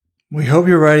We hope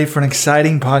you're ready for an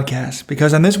exciting podcast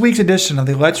because on this week's edition of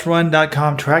the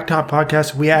LetsRun.com Track Talk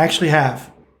podcast, we actually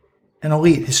have an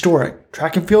elite, historic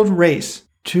track and field race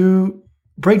to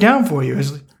break down for you.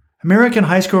 As American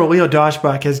high schooler Leo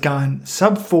Doshbach has gone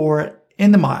sub-4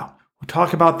 in the mile. We'll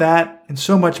talk about that and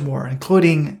so much more,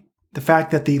 including the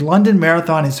fact that the London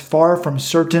Marathon is far from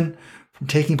certain from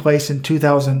taking place in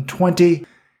 2020.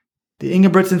 The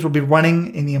Ingebrigtsens will be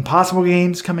running in the Impossible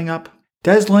Games coming up.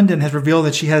 Des Linden has revealed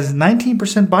that she has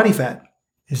 19% body fat.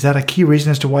 Is that a key reason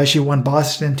as to why she won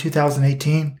Boston in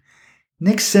 2018?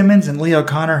 Nick Simmons and Lee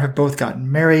O'Connor have both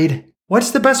gotten married. What's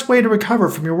the best way to recover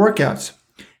from your workouts?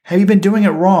 Have you been doing it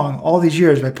wrong all these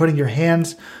years by putting your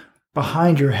hands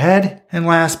behind your head? And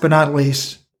last but not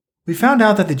least, we found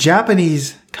out that the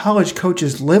Japanese college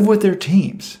coaches live with their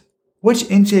teams. Which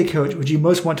NCAA coach would you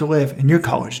most want to live in your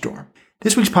college dorm?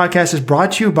 This week's podcast is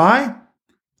brought to you by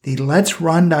the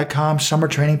LetsRun.com summer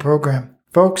training program.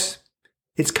 Folks,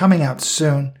 it's coming out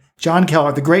soon. John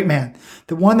Keller, the great man,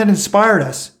 the one that inspired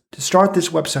us to start this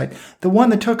website, the one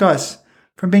that took us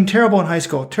from being terrible in high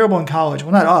school, terrible in college,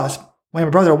 well, not us, my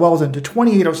brother Weldon, to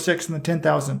 2806 in the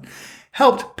 10,000,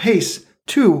 helped pace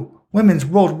 2 women's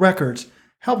world records,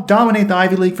 helped dominate the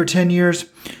Ivy League for 10 years,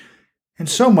 and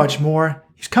so much more.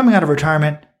 He's coming out of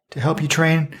retirement to help you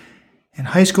train in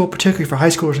high school, particularly for high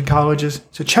schoolers and colleges.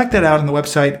 So check that out on the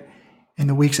website in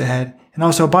the weeks ahead. And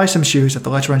also buy some shoes at the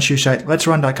Let's Run shoe site,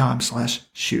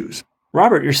 letsrun.com/shoes.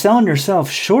 Robert, you're selling yourself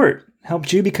short.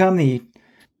 Helped you become the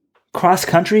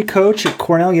cross-country coach at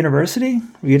Cornell University.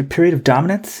 We had a period of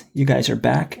dominance. You guys are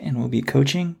back and will be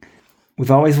coaching.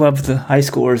 We've always loved the high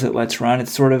schoolers at Let's Run.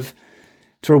 It's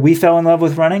where we fell in love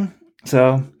with running.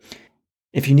 So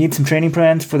if you need some training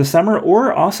plans for the summer,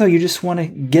 or also you just want to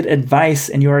get advice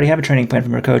and you already have a training plan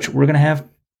from your coach, we're going to have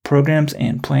programs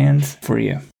and plans for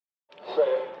you.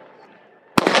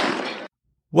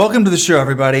 Welcome to the show,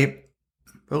 everybody.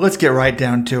 But let's get right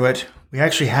down to it. We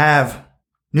actually have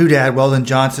new dad, Weldon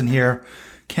Johnson, here.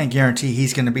 Can't guarantee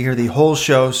he's going to be here the whole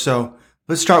show, so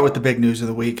let's start with the big news of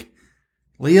the week.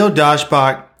 Leo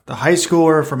Doshbach, the high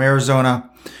schooler from Arizona,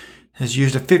 has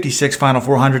used a 56 Final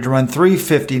 400 to run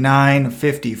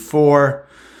 3:59.54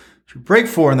 to break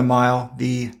 4 in the mile,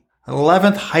 the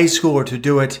 11th high schooler to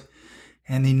do it,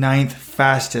 and the 9th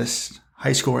fastest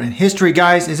high schooler in history.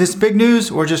 Guys, is this big news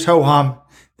or just ho-hum,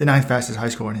 the 9th fastest high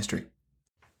schooler in history?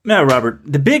 No, Robert.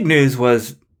 The big news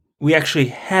was we actually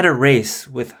had a race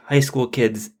with high school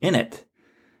kids in it.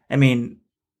 I mean,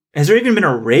 has there even been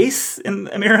a race in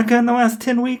America in the last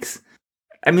 10 weeks?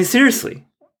 I mean, seriously.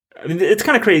 I mean, it's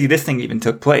kind of crazy this thing even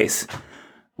took place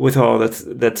with all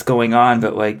that's going on.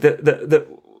 But like the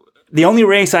only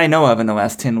race I know of in the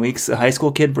last 10 weeks, a high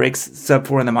school kid breaks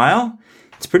sub-4 in the mile.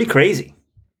 It's pretty crazy.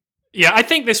 Yeah, I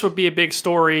think this would be a big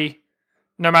story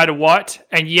no matter what.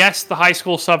 And yes, the high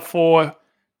school sub-4,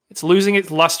 it's losing its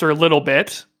luster a little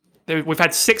bit. We've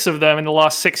had 6 of them in the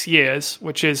last 6 years,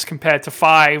 which is compared to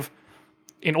 5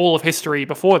 in all of history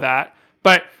before that.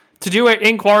 But to do it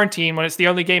in quarantine when it's the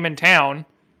only game in town,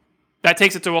 that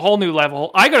takes it to a whole new level.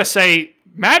 I gotta say,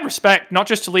 mad respect, not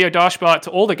just to Leo Doshbach,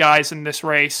 to all the guys in this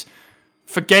race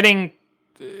for going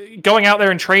out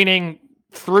there and training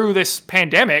through this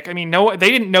pandemic. I mean, they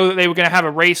didn't know that they were going to have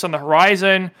a race on the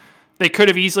horizon. They could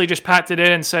have easily just packed it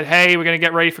in and said, hey, we're going to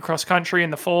get ready for cross country in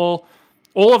the fall.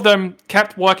 All of them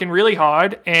kept working really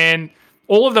hard, and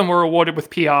all of them were awarded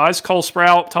with PRs. Cole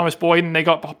Sprout, Thomas Boyden, they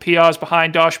got PRs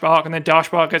behind Doshbach, and then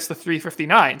Doshbach gets the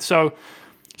 3:59. So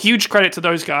huge credit to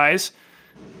those guys.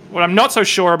 What I'm not so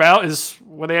sure about is,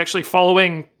 were they actually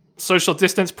following social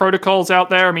distance protocols out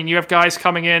there? I mean, you have guys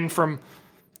coming in from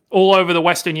all over the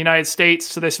Western United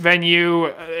States to this venue.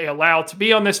 Are they allowed to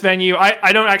be on this venue?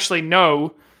 I don't actually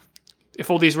know if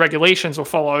all these regulations were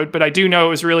followed, but I do know it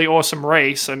was a really awesome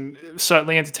race and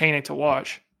certainly entertaining to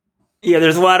watch. Yeah,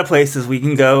 there's a lot of places we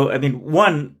can go. I mean,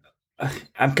 one,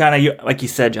 I'm kind of, like you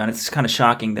said, John, it's kind of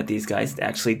shocking that these guys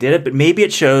actually did it, but maybe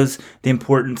it shows the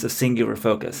importance of singular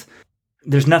focus.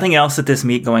 There's nothing else at this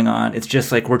meet going on. It's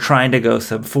just like we're trying to go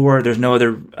sub-4. There's no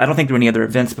other, I don't think there were any other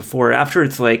events before or after.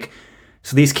 It's like,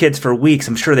 so these kids for weeks,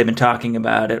 I'm sure they've been talking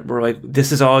about it. We're like,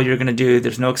 this is all you're going to do.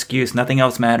 There's no excuse. Nothing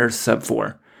else matters.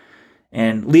 Sub-4.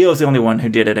 And Leo's the only one who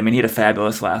did it. I mean, he had a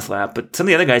fabulous last lap, but some of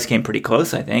the other guys came pretty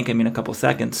close, I think. I mean, a couple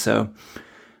seconds. So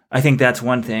I think that's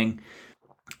one thing.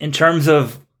 In terms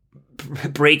of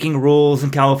breaking rules in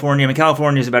California, I mean,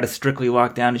 California is about as strictly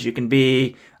locked down as you can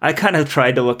be. I kind of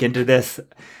tried to look into this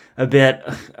a bit.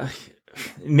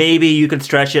 Maybe you could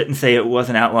stretch it and say it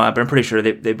wasn't outlawed, but I'm pretty sure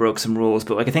they broke some rules.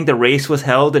 But like, I think the race was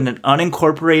held in an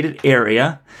unincorporated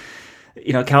area.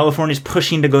 You know, California's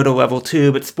pushing to go to level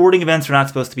 2, but sporting events are not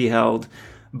supposed to be held.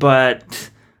 But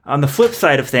On the flip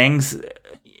side of things,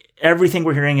 everything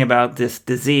we're hearing about this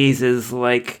disease is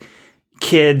like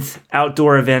kids,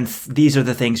 outdoor events. These are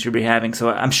the things you'll be having. So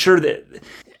I'm sure that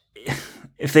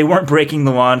if they weren't breaking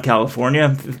the law in California,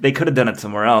 they could have done it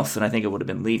somewhere else, and I think it would have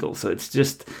been legal. So it's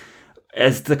just,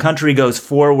 as the country goes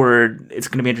forward, it's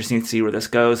going to be interesting to see where this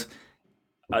goes.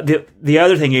 The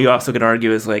other thing you also could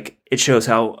argue is like it shows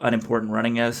how unimportant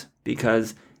running is,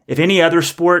 because if any other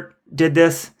sport did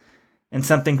this and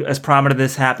something as prominent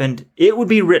as this happened, it would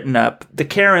be written up. The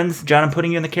Karens, John, I'm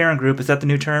putting you in the Karen group. Is that the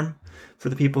new term for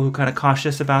the people who kind of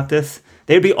cautious about this?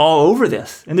 They'd be all over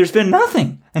this, and there's been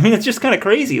nothing. I mean, it's just kind of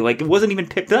crazy. Like, it wasn't even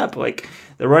picked up. Like,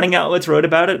 the running outlets wrote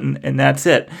about it, and that's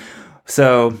it.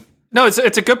 So, no, it's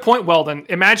a good point, Weldon.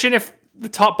 Imagine if the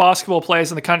top basketball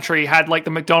players in the country had like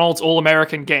the McDonald's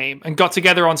All-American game and got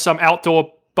together on some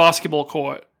outdoor basketball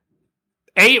court.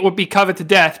 A, it would be covered to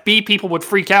death. B, people would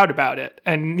freak out about it.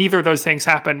 And neither of those things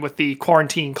happened with the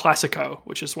Quarantine Classico,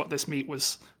 which is what this meet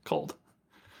was called.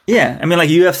 Yeah, I mean, like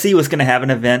UFC was going to have an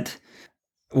event.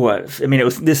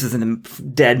 This is in the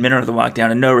dead minute of the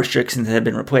lockdown, and no restrictions had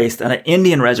been replaced on an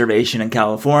Indian reservation in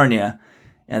California,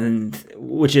 and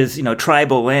which is,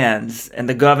 tribal lands. And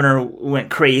the governor went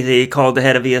crazy, called the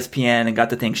head of ESPN, and got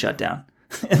the thing shut down.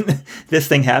 And this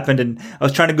thing happened, and I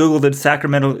was trying to Google the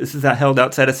Sacramento. This is held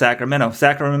outside of Sacramento.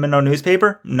 Sacramento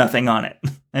newspaper, nothing on it.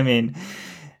 I mean,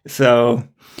 so.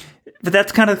 But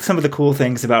that's kind of some of the cool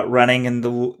things about running and the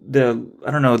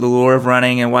lure of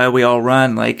running and why we all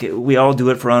run. Like, we all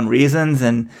do it for our own reasons,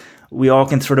 and we all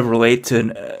can sort of relate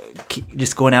to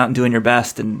just going out and doing your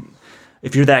best. And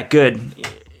if you're that good,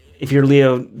 if you're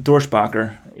Leo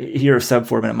Dorschbacher, you're a sub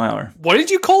 4 minute miler. What did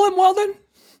you call him, Weldon?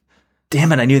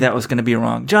 Damn it, I knew that was going to be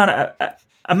wrong. John,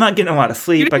 I'm not getting a lot of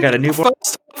sleep. I got a newborn.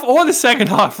 First half or the second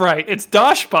half right. It's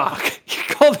Dorschbach. You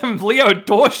called him Leo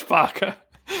Dorschbacher.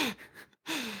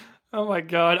 Oh my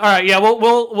God! All right, yeah,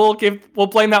 we'll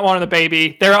blame that one on the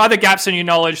baby. There are other gaps in your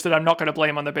knowledge that I'm not going to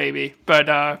blame on the baby. But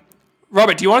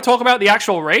Robert, do you want to talk about the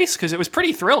actual race, because it was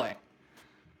pretty thrilling?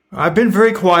 I've been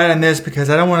very quiet on this because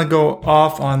I don't want to go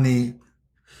off on the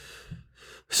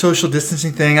social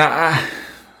distancing thing.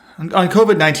 On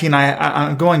COVID-19,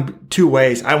 I'm going two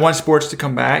ways. I want sports to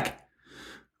come back,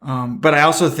 but I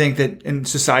also think that in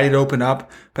society to open up.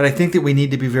 But I think that we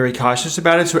need to be very cautious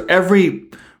about it. So every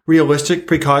realistic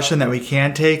precaution that we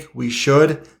can take, we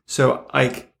should. So,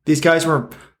 like, these guys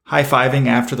were high-fiving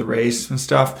after the race and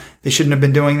stuff. They shouldn't have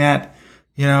been doing that,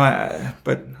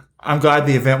 but I'm glad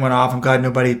the event went off. I'm glad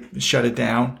nobody shut it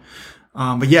down.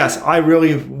 But yes, I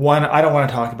don't want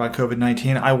to talk about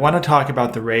COVID-19. I want to talk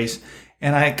about the race.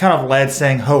 And I kind of led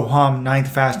saying, ho-hum, 9th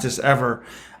fastest ever.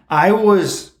 I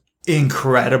was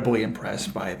incredibly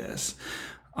impressed by this.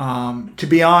 To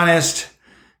be honest,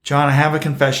 John, I have a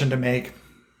confession to make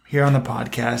here on the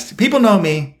podcast. People know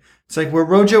me. It's like where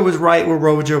Rojo was right, where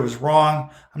Rojo was wrong.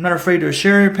 I'm not afraid to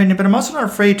share your opinion, but I'm also not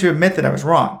afraid to admit that I was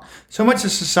wrong. So much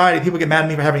of society, people get mad at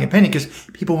me for having an opinion because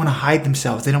people want to hide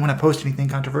themselves. They don't want to post anything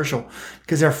controversial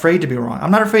because they're afraid to be wrong.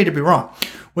 I'm not afraid to be wrong.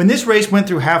 When this race went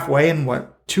through halfway in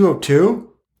 2:02,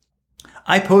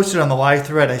 I posted on the live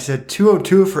thread, I said,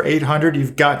 2:02 for 800,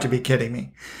 you've got to be kidding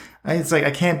me. It's like,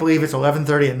 I can't believe it's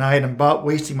 11:30 at night. I'm about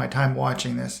wasting my time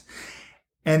watching this.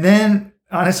 And then,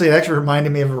 honestly, it actually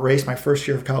reminded me of a race my first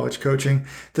year of college coaching.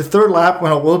 The third lap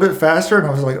went a little bit faster, and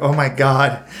I was like, oh my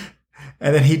God.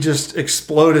 And then he just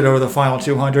exploded over the final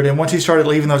 200. And once he started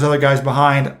leaving those other guys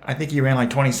behind, I think he ran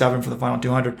like 27 for the final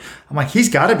 200. I'm like, he's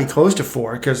got to be close to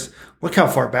 4 because look how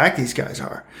far back these guys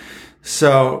are.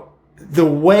 So the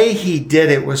way he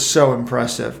did it was so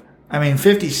impressive. I mean,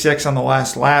 56 on the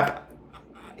last lap,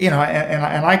 and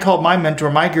I called my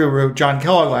mentor, my guru, John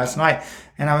Kellogg, last night,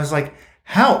 and I was like,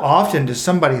 how often does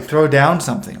somebody throw down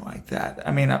something like that?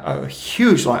 I mean, a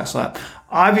huge last lap.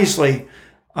 Obviously,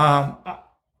 11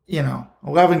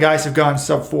 guys have gone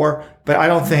sub 4, but I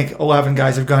don't think 11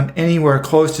 guys have gone anywhere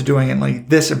close to doing it like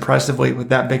this impressively with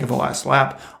that big of a last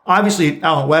lap. Obviously,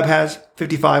 Alan Webb has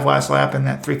 55 last lap in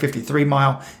that 3:53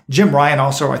 mile. Jim Ryan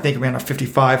also, I think, ran a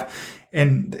 55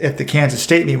 at the Kansas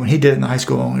State meet when he did it in the high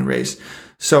school only race.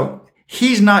 So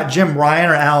he's not Jim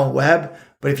Ryan or Alan Webb.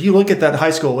 But if you look at that high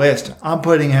school list, I'm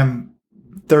putting him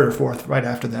 3rd or 4th right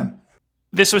after them.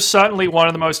 This was certainly one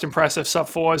of the most impressive sub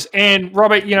 4s. And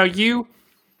Robert, you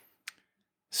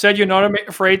said you're not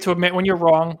afraid to admit when you're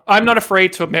wrong. I'm not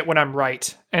afraid to admit when I'm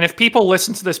right. And if people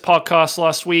listened to this podcast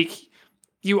last week,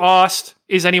 you asked,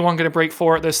 is anyone going to break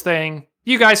 4 at this thing?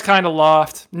 You guys kind of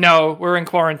laughed. No, we're in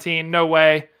quarantine. No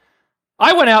way.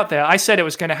 I went out there. I said it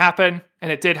was going to happen,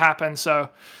 and it did happen. So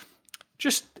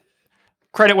just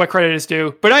credit where credit is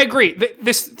due. But I agree.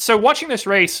 So watching this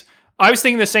race, I was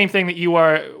thinking the same thing that you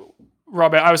were,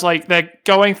 Robert, I was like, they're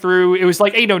going through, it was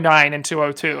like 8:09 and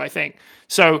 2:02, I think.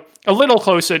 So a little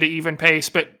closer to even pace,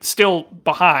 but still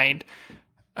behind.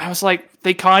 I was like,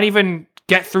 they can't even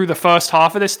get through the first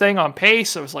half of this thing on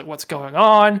pace. I was like, what's going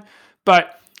on?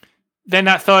 But then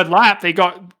that third lap, they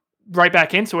got right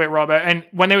back into it, Robert. And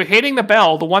when they were hitting the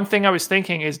bell, the one thing I was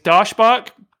thinking is Dashbach,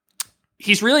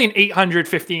 he's really an 800,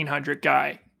 1500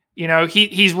 guy. You know,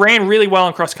 he's ran really well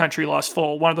in cross country last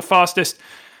fall, one of the fastest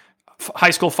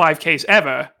high school 5Ks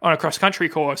ever on a cross country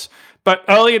course. But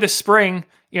earlier this spring,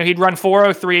 you know, he'd run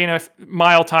 4:03 in a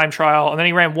mile time trial, and then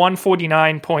he ran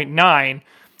 1:49.9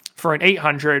 for an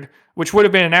 800, which would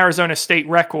have been an Arizona State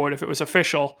record if it was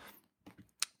official.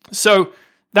 So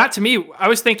that to me, I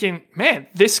was thinking, man,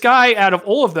 this guy out of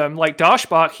all of them, like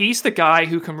Dashbach, he's the guy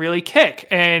who can really kick.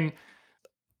 And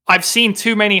I've seen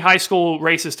too many high school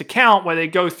races to count where they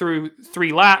go through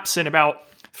 3 laps in about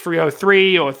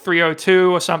 3:03 or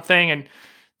 3:02 or something, and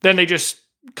then they just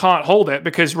can't hold it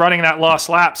because running that last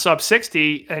lap sub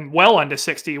 60 and well under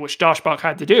 60, which Dashbach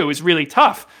had to do, is really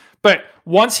tough. But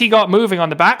once he got moving on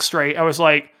the back straight, I was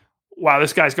like, wow,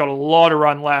 this guy's got a lot of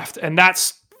run left. And that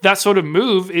sort of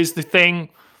move is the thing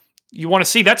you want to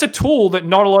see. That's a tool that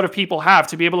not a lot of people have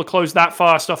to be able to close that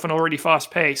fast off an already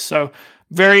fast pace. So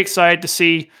very excited to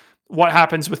see what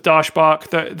happens with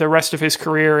Dashbach the rest of his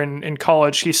career in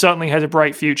college. He certainly has a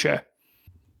bright future.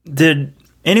 Did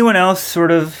anyone else sort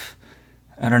of,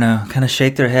 I don't know, kind of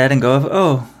shake their head and go,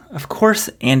 oh, of course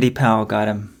Andy Powell got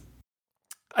him?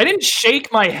 I didn't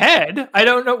shake my head. I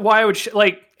don't know why I would,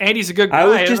 Andy's a good guy. I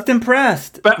was just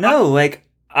impressed. But no,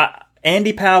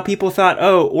 Andy Powell, people thought,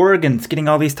 oh, Oregon's getting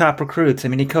all these top recruits. I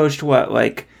mean, he coached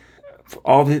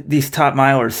all these top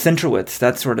milers, Centrowitz,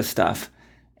 that sort of stuff.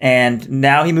 And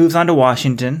now he moves on to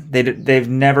Washington. They've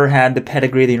never had the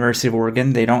pedigree of the University of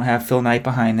Oregon. They don't have Phil Knight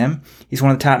behind them. He's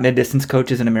one of the top mid-distance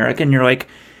coaches in America. And you're like,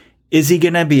 is he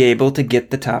going to be able to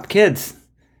get the top kids?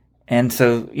 And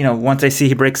so, you know, once I see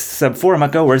he breaks sub 4, I'm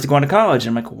like, oh, where's he going to college?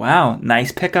 And I'm like, wow,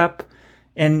 nice pickup.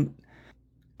 And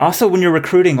also when you're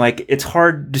recruiting, it's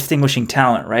hard distinguishing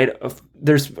talent, right?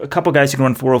 There's a couple guys who can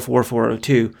run 404,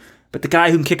 402, but the guy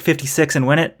who can kick 56 and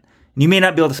win it, you may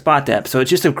not be able to spot that. So it's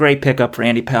just a great pickup for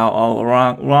Andy Powell all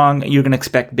along. You're going to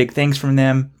expect big things from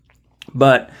them.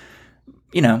 But,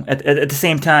 you know, at the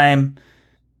same time,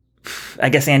 I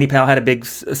guess Andy Powell had a big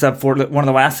sub 4, one of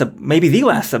the last maybe the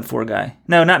last sub 4 guy.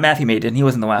 No, not Matthew Maiden. He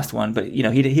wasn't the last one, but you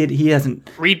know, he hasn't.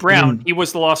 Reed Brown, he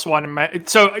was the last one.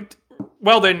 So,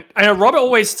 well then, I know Robert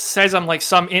always says I'm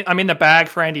in the bag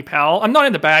for Andy Powell. I'm not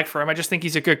in the bag for him. I just think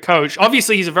he's a good coach.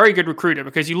 Obviously, he's a very good recruiter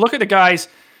because you look at the guys.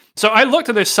 So I looked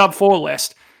at this sub 4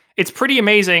 list. It's pretty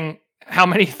amazing how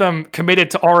many of them committed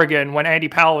to Oregon when Andy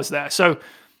Powell was there. So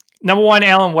number 1,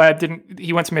 Alan Webb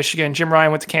he went to Michigan. Jim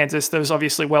Ryan went to Kansas. That was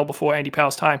obviously well before Andy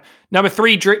Powell's time. Number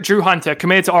 3, Drew Hunter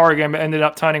committed to Oregon but ended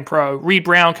up turning pro. Reed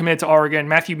Brown committed to Oregon.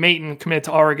 Matthew Maton committed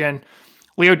to Oregon.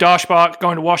 Leo Dashbach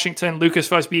going to Washington. Lucas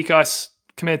Vosbikas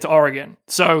committed to Oregon.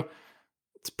 So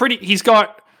it's pretty. He's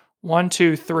got 1,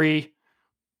 2, 3,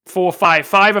 4,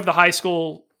 5 of the high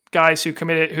school guys who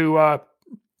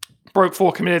broke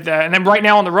 4 committed there. And then right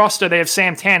now on the roster, they have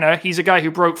Sam Tanner. He's a guy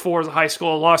who broke 4 as a high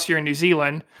schooler last year in New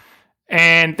Zealand.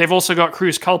 And they've also got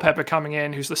Cruz Culpepper coming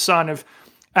in, who's the son of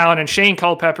Alan and Shane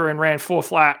Culpepper and ran 4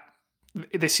 flat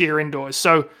this year indoors.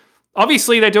 So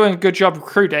obviously they're doing a good job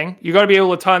recruiting. You got to be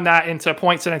able to turn that into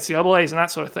points in NCAAs and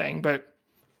that sort of thing. But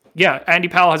yeah, Andy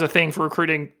Powell has a thing for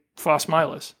recruiting fast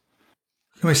milers.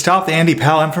 Can we stop the Andy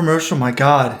Powell infomercial? My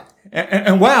God.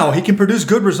 And wow, he can produce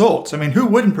good results. I mean, who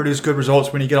wouldn't produce good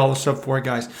results when you get all the sub 4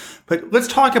 guys? But let's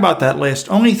talk about that list.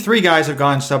 Only 3 guys have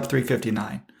gone sub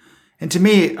 359. And to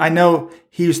me, I know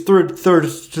he was third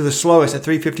to the slowest at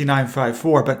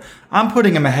 359.54, but I'm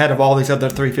putting him ahead of all these other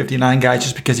 359 guys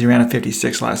just because he ran a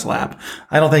 56 last lap.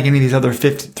 I don't think any of these other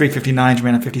 359s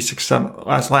ran a 56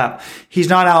 last lap. He's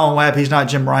not Alan Webb. He's not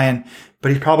Jim Ryan,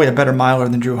 but he's probably a better miler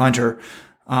than Drew Hunter.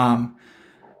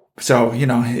 So, you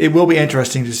know, it will be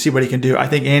interesting to see what he can do. I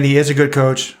think Andy is a good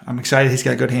coach. I'm excited he's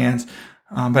got good hands.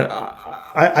 But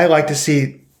I like to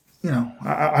see, you know,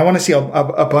 I want to see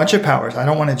a bunch of powers. I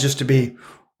don't want it just to be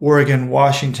Oregon,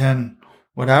 Washington,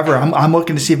 whatever. I'm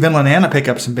looking to see Vinland Anna pick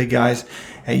up some big guys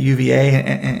at UVA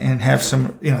and have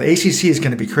some, you know, the ACC is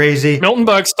going to be crazy.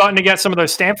 Miltonburg's starting to get some of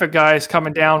those Stanford guys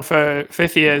coming down for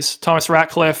 5th years. Thomas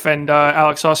Ratcliffe and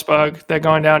Alex Osberg, they're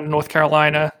going down to North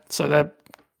Carolina. So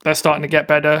they're starting to get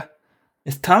better.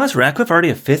 Is Thomas Ratcliffe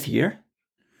already a 5th year?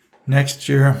 Next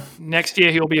year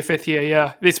he'll be a 5th year,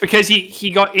 yeah. It's because he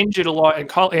got injured a lot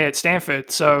at Stanford,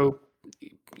 so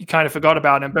you kind of forgot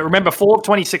about him. But remember, fall of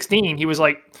 2016, he was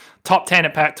like top 10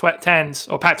 at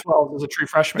Pac-10s or Pac-12 as a true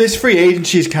freshman. This free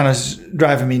agency is kind of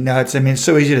driving me nuts. I mean, it's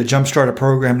so easy to jumpstart a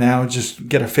program now. Just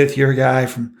get a fifth-year guy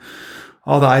from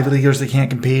all the Ivy Leaguers that can't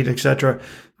compete, etc.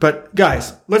 But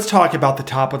guys, let's talk about the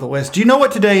top of the list. Do you know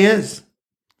what today is?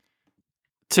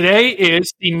 Today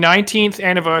is the 19th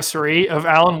anniversary of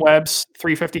Alan Webb's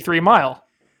 353 mile.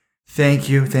 Thank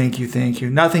you.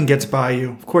 Nothing gets by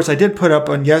you. Of course, I did put up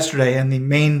on yesterday in the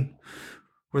main,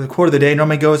 where the quote of the day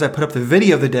normally goes, I put up the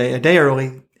video of the day, a day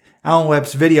early, Alan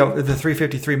Webb's video of the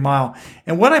 353 mile.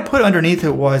 And what I put underneath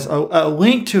it was a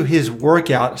link to his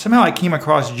workout. Somehow I came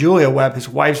across Julia Webb, his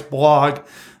wife's blog,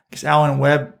 because Alan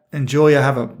Webb and Julia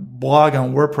have a blog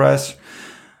on WordPress.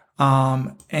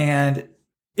 And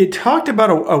it talked about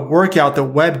a workout that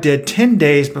Webb did 10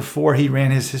 days before he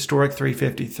ran his historic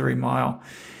 353 mile.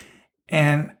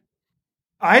 And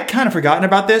I'd kind of forgotten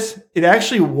about this. It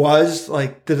actually was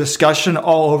like the discussion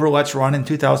all over Let's Run in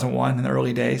 2001 in the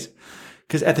early days.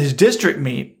 Because at his district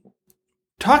meet,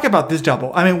 talk about this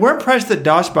double. I mean, we're impressed that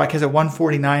Doshbach has a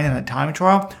 149 in a time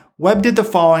trial. Webb did the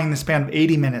following in the span of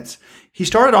 80 minutes. He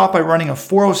started off by running a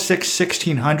 406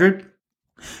 1600,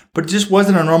 but it just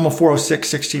wasn't a normal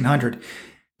 406 1600.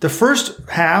 The first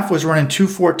half was running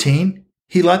 214.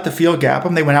 He let the field gap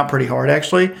him. They went out pretty hard,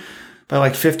 actually, by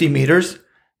like 50 meters.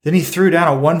 Then he threw down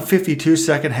a 152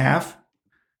 second half.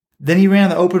 Then he ran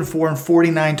the open 4 in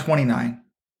 49.29.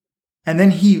 And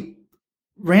then he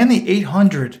ran the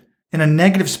 800 in a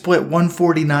negative split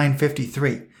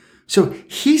 149.53. So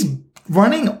he's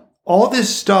running all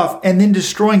this stuff and then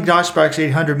destroying Doshbach's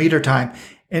 800 meter time.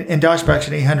 And Doshbach's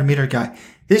an 800 meter guy.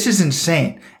 This is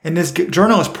insane. And this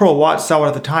journalist, Pearl Watts, saw it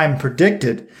at the time and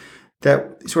predicted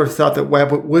that, sort of thought that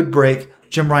Webb would break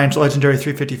Jim Ryan's legendary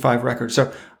 355 record.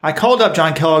 So I called up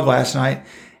John Kellogg last night,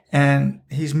 and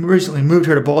he's recently moved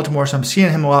here to Baltimore, so I'm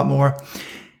seeing him a lot more.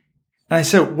 And I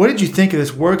said, what did you think of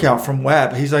this workout from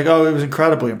Webb? He's like, oh, it was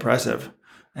incredibly impressive.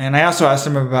 And I also asked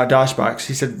him about Doshbach.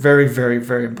 He said, very, very,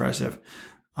 very impressive.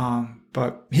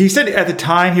 But he said at the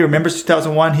time, he remembers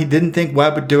 2001, he didn't think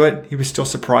Webb would do it. He was still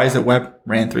surprised that Webb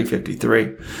ran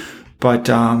 353. But,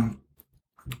 I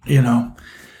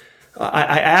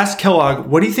asked Kellogg,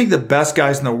 what do you think the best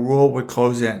guys in the world would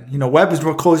close in? Webb was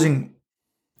closing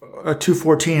a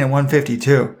 214 and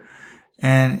 152.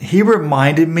 And he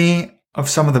reminded me of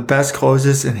some of the best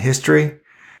closes in history.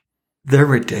 They're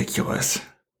ridiculous.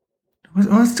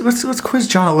 Let's quiz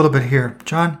John a little bit here.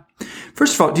 John,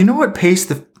 first of all, do you know what pace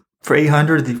for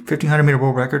 800, the 1500 meter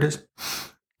world record is?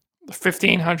 The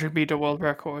 1500 meter world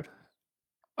record.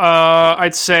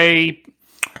 I'd say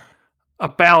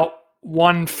about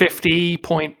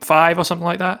 150.5 or something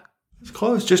like that. It's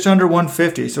close, just under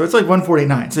 150. So it's like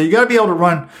 149. So you got to be able to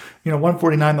run,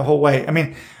 149 the whole way. I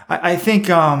mean, I think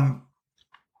I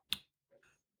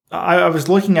was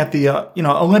looking at the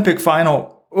Olympic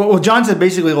final. Well, John said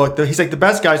basically, look, he's like the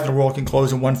best guys in the world can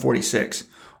close in 146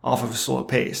 off of a slow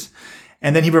pace.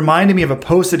 And then he reminded me of a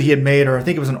post that he had made, or I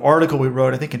think it was an article we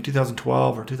wrote, I think in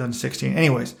 2012 or 2016.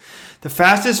 Anyways, the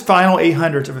fastest final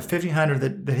 800s of a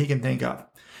 1500 that he can think of.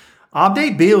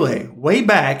 Abdi Bile, way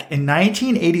back in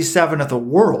 1987 at the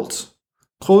Worlds,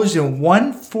 closed in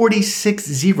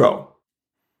 146.0.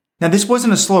 Now, this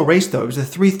wasn't a slow race, though. It was a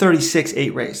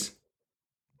 336.8 race.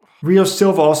 Rio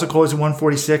Silva also closed in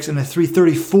 146 in a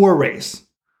 334 race.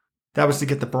 That was to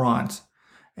get the bronze.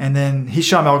 And then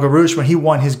Hisham El Garouche, when he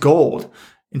won his gold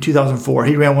in 2004,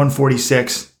 he ran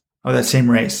 146 of that same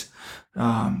race to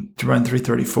run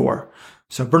 334.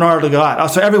 So Bernard Lagat,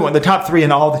 so everyone, the top three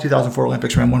in all the 2004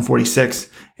 Olympics ran 146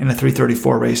 in a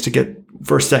 334 race to get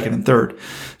first, second, and third.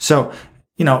 So,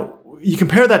 you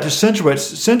compare that to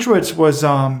Centrowitz. Centrowitz was,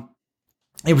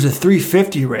 it was a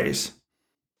 350 race,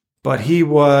 but he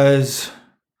was,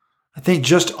 I think,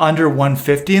 just under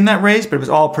 150 in that race, but it was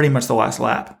all pretty much the last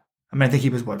lap. I mean, I think he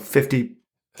was, 50?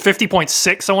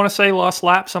 50.6, I want to say, last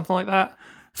lap, something like that.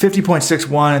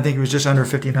 50.61, I think he was just under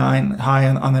 59 high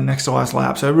on the next to last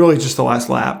lap. So really just the last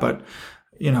lap, but,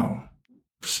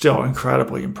 still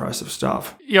incredibly impressive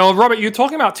stuff. Robert, you're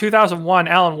talking about 2001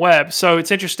 Alan Webb. So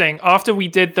it's interesting. After I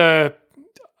did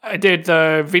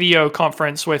the video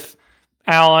conference with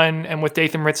Alan and with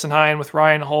Dathan Ritzenheim, with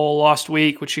Ryan Hall last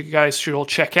week, which you guys should all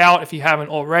check out if you haven't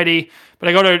already. But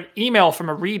I got an email from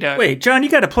a reader. Wait, John, you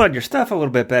got to plug your stuff a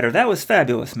little bit better. That was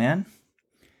fabulous, man.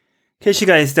 In case you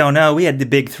guys don't know, we had the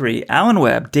big three. Alan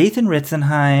Webb, Dathan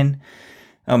Ritzenheim.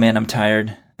 Oh, man, I'm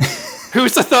tired.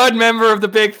 Who's the third member of the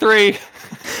big three?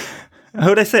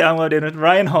 Who'd I say?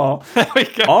 Ryan Hall. There we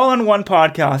go. All on one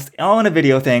podcast, all on a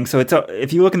video thing. So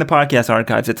if you look in the podcast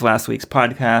archives, it's last week's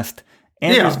podcast.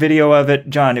 And there's video of it.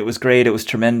 John, it was great. It was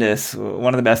tremendous.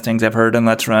 One of the best things I've heard on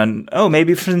Let's Run. Oh,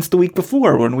 maybe since the week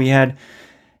before when we had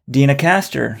Dina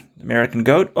Castor, American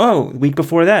Goat. Oh, the week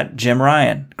before that, Jim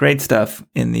Ryan. Great stuff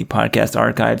in the podcast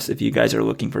archives if you guys are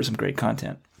looking for some great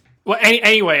content. Well,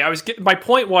 anyway, my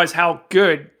point was how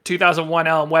good 2001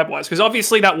 Alan Webb was, because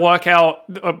obviously that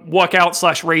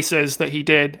workout / races that he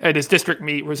did at his district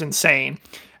meet was insane,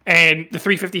 and the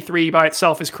 353 by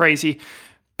itself is crazy.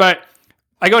 But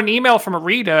I got an email from a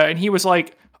reader, and he was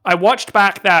like, I watched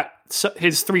back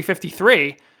his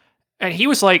 353, and he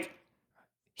was like,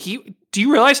 do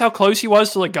you realize how close he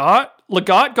was to Legat?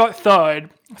 Legat got third,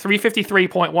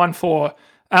 353.14.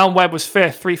 Alan Webb was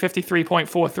fifth,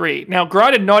 353.43. Now,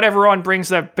 granted, not everyone brings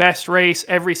their best race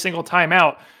every single time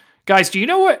out. Guys, do you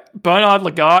know what Bernard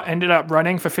Legat ended up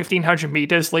running for 1,500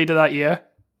 meters later that year?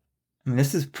 I mean,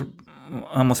 this is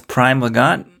almost prime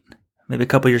Legat. Maybe a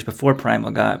couple years before prime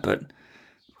Legat, but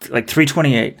like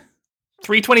 328.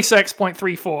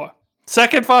 326.34.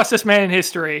 Second fastest man in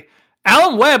history.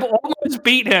 Alan Webb almost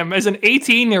beat him as an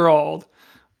 18-year-old.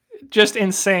 Just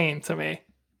insane to me.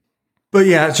 But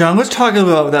yeah, John, let's talk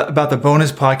about the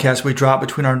bonus podcast we dropped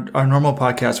between our normal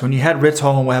podcasts. When you had Ritz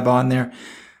Hall and Webb on there,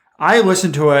 I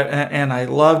listened to it and I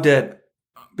loved it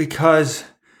because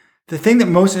the thing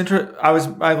that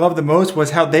I loved the most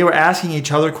was how they were asking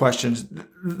each other questions.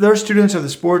 They're students of the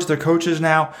sports, they're coaches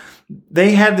now.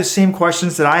 They had the same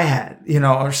questions that I had,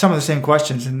 or some of the same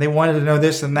questions, and they wanted to know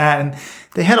this and that. And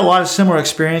they had a lot of similar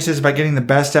experiences about getting the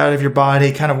best out of your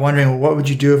body, kind of wondering, well, what would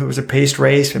you do if it was a paced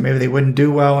race? But maybe they wouldn't do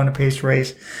well in a paced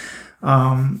race.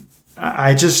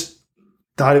 I just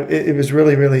thought it was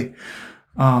really, really,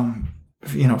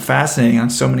 fascinating on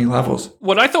so many levels.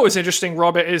 What I thought was interesting,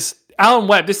 Robert, is Alan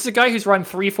Webb. This is a guy who's run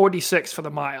 3:46 for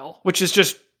the mile, which is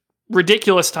just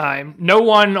ridiculous time. No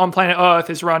one on planet Earth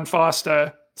has run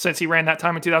faster since he ran that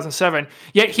time in 2007.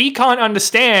 Yet he can't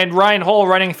understand Ryan Hall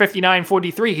running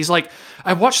 59:43. He's like,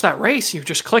 I watched that race. You're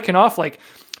just clicking off like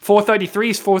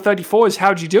 4:33s, 4:34s.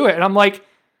 How'd you do it? And I'm like,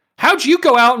 how'd you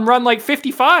go out and run like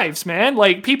 55s, man?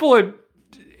 Like people are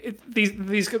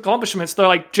these accomplishments. They're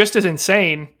like just as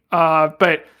insane.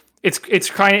 But it's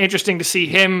kind of interesting to see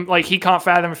him. Like he can't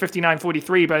fathom a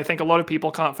 59:43, but I think a lot of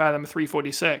people can't fathom a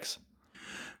 3:46.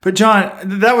 But John,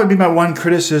 that would be my one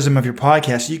criticism of your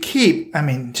podcast. You keep,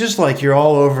 just like you're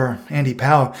all over Andy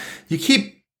Powell, you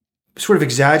keep sort of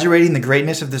exaggerating the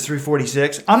greatness of this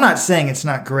 346. I'm not saying it's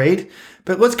not great,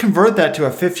 but let's convert that to a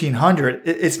 1500.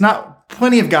 It's not,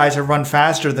 plenty of guys have run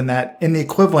faster than that in the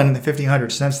equivalent in the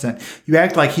 1500 since then. You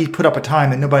act like he put up a time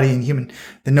that no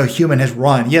human has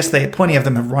run. Yes, plenty of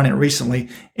them have run it recently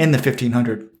in the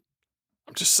 1500.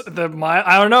 Just I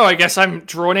don't know. I guess I'm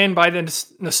drawn in by the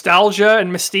nostalgia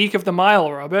and mystique of the mile,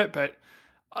 Robert. But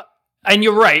and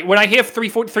you're right. When I hear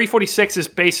 346 is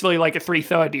basically like a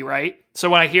 330, right? So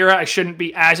when I hear it, I shouldn't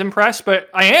be as impressed, but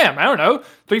I am. I don't know.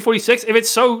 346. If it's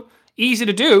so easy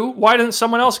to do, why doesn't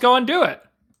someone else go and do it?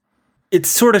 It's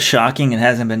sort of shocking it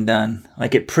hasn't been done,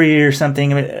 like at pre or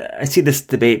something. I see this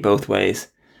debate both ways,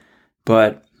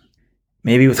 but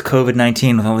maybe with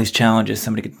COVID-19, with all these challenges,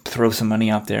 somebody could throw some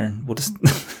money out there. We'll just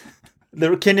the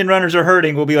Kenyan runners are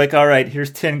hurting. We'll be like, all right,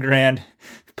 here's 10 grand.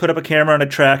 Put up a camera on a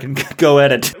track and go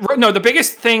at it. No, the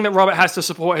biggest thing that Robert has to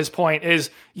support his point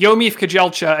is Yomif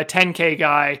Kajelcha, a 10K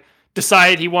guy,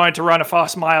 decided he wanted to run a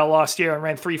fast mile last year and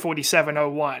ran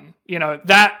 3:47.01.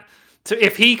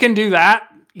 If he can do that,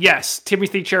 yes,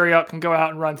 Timothy Chariot can go out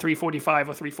and run 3:45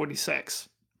 or 3:46.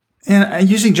 And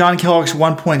using John Kellogg's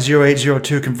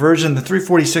 1.0802 conversion, the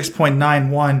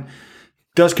 346.91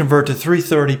 does convert to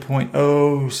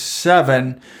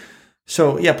 330.07.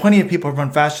 So, yeah, plenty of people have run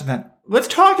faster than that. Let's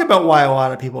talk about why a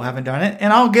lot of people haven't done it.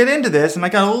 And I'll get into this. And I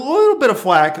got a little bit of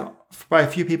flack by a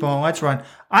few people on Let's Run.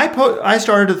 I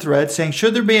started a thread saying,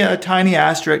 should there be a tiny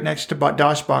asterisk next to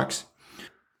Doshbach's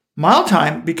mile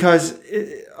time? Because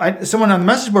someone on the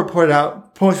message board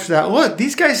posted out, look,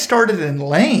 these guys started in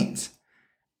lanes.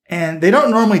 And they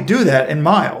don't normally do that in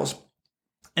miles.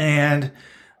 And,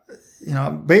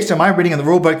 based on my reading of the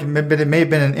rule book, it may have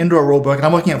been an indoor rule book, and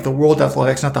I'm looking at the World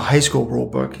Athletics, not the high school rule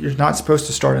book. You're not supposed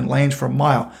to start in lanes for a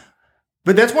mile.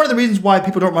 But that's one of the reasons why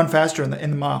people don't run faster in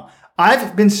the mile.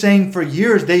 I've been saying for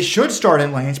years they should start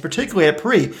in lanes, particularly at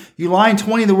pre. You line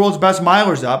 20 of the world's best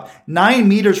milers up, 9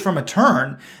 meters from a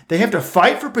turn. They have to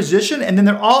fight for position, and then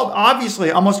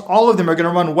almost all of them are going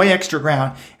to run way extra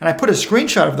ground. And I put a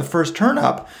screenshot of the first turn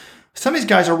up. Some of these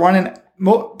guys are running,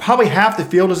 probably half the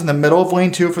field is in the middle of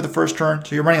lane 2 for the first turn.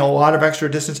 So you're running a lot of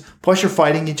extra distance, plus you're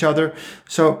fighting each other.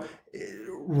 So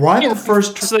run the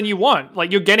first turn. So then you want,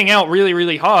 like, you're getting out really,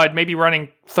 really hard, maybe running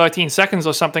 13 seconds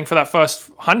or something for that first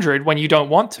 100 when you don't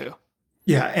want to.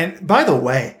 Yeah, and by the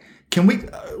way, can we,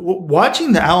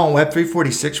 watching the Allen Webb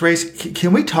 346 race,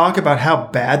 can we talk about how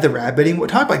bad the rabbiting, we'll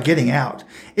talk about getting out.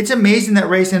 It's amazing that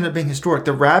race ended up being historic.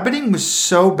 The rabbiting was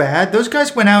so bad. Those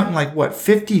guys went out in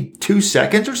 52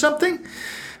 seconds or something?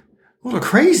 A little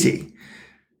crazy.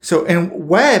 So, and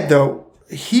Webb, though,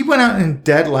 he went out in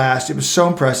dead last. It was so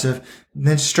impressive. And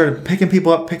then just started picking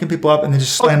people up, and then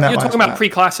just slammed that You're last talking about lap.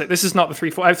 pre-classic. This is not the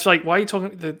 340. I was like, why are you talking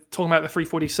about the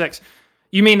 346?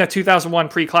 You mean the 2001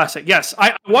 pre-classic? Yes,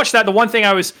 I watched that. The one thing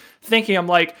I was thinking, I'm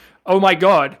like, oh my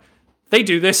god, they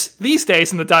do this these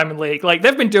days in the Diamond League. Like,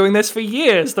 they've been doing this for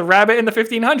years. The Rabbit in the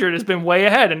 1500 has been way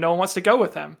ahead, and no one wants to go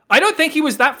with him. I don't think he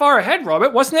was that far ahead,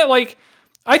 Robert. Wasn't it like,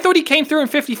 I thought he came through in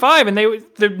 55,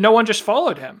 and no one just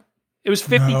followed him. It was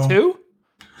 52. No.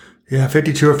 Yeah,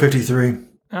 52 or 53.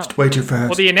 Oh. It's way too fast.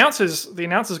 Well, the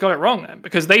announcers got it wrong then,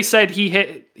 because they said he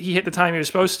hit the time he was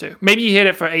supposed to. Maybe he hit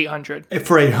it for 800.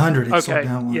 For 800, it slowed Okay.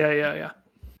 down one. Yeah.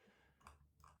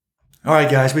 All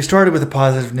right, guys, we started with the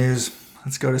positive news.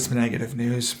 Let's go to some negative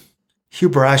news. Hugh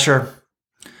Brasher.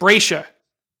 Brasher.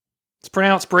 It's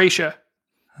pronounced Brasher.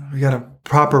 We got a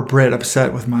proper Brit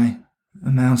upset with my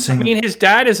announcing. I mean, his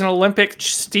dad is an Olympic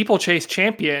steeplechase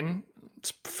champion.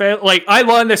 It's like, I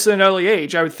learned this at an early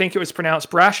age. I would think it was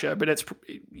pronounced Brasher, but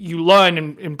you learn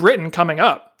in Britain coming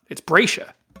up, it's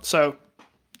Brasher. So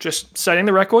just setting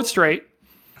the record straight.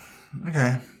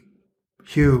 Okay.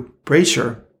 Hugh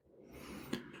Brasher.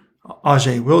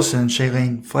 Ajay Wilson,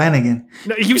 Shailene Flanagan.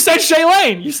 No, you said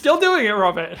Shailene. You're still doing it,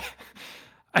 Robert.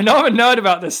 I know I'm a nerd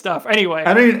about this stuff.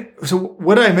 Anyway. So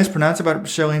what did I mispronounce about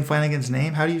Shailene Flanagan's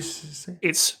name? How do you say it?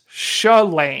 It's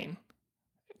Shalane,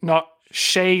 not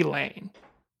Shailene.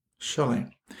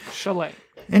 Shailene. Shalane.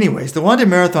 Anyways, the London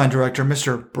Marathon director,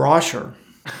 Mr. Brasher.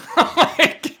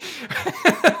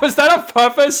 Was that on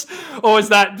purpose, or was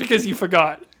that because you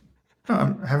forgot? Oh,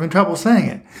 I'm having trouble saying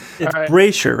it. It's right.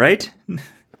 Brasher, right?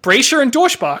 Brasher and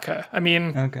Dorschbacher. I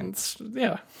mean, Okay.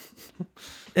 Yeah.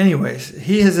 Anyways,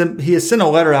 he has sent a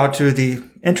letter out to the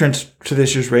entrants to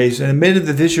this year's race and admitted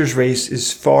that this year's race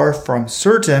is far from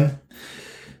certain.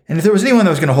 And if there was anyone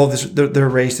that was going to hold their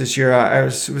race this year, I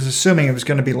was assuming it was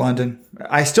going to be London.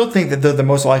 I still think that they're the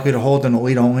most likely to hold an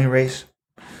elite-only race.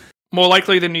 More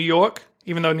likely than New York,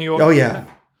 even though New York. Oh, yeah.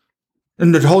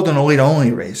 And to hold an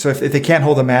elite-only race. So if they can't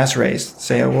hold a mass race,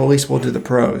 say, well, at least we'll do the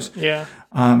pros. Yeah.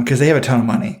 Because they have a ton of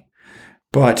money.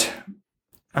 But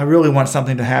I really want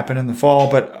something to happen in the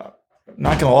fall. But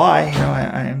not going to lie,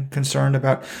 I am concerned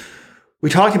about. We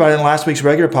talked about it in last week's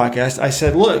regular podcast. I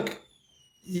said, look,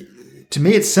 to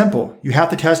me, it's simple. You have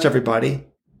to test everybody.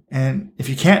 And if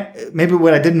you can't, maybe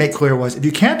what I didn't make clear was, if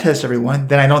you can't test everyone,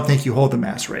 then I don't think you hold the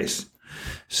mass race.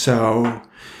 So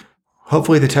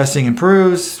hopefully the testing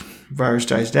improves, virus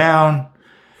dies down,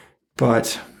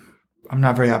 but I'm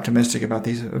not very optimistic about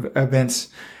these events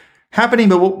happening,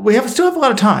 but we still have a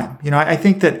lot of time. I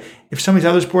think that if some of these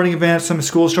other sporting events, some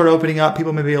schools start opening up,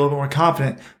 people may be a little bit more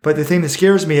confident. But the thing that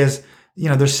scares me is,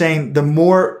 they're saying the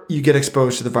more you get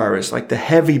exposed to the virus, like the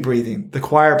heavy breathing, the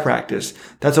choir practice,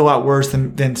 that's a lot worse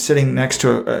than sitting next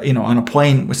to on a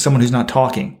plane with someone who's not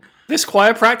talking. This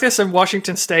choir practice in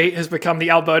Washington State has become the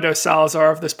Alberto Salazar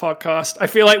of this podcast. I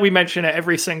feel like we mention it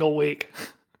every single week.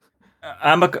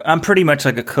 I'm pretty much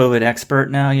like a COVID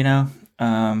expert now,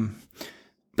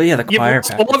 But yeah, the choir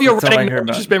practice. All of your that's all I writing hear knowledge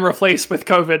about. has been replaced with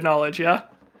COVID knowledge, yeah?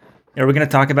 Are we going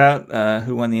to talk about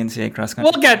who won the NCAA cross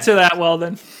country? We'll get to that, well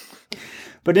then.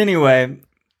 But anyway,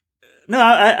 no,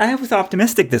 I was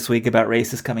optimistic this week about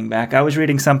races coming back. I was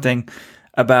reading something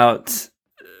about,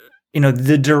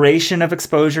 the duration of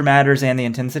exposure matters and the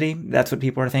intensity. That's what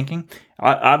people are thinking.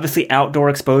 Obviously, outdoor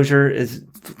exposure is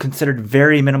considered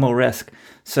very minimal risk.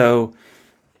 So,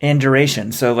 and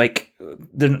duration. So,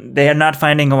 they are not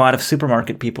finding a lot of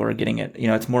supermarket people are getting it.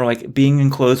 It's more like being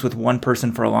enclosed with one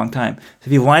person for a long time. So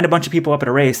if you line a bunch of people up at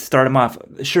a race, start them off,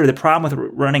 sure, the problem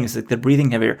with running is that they're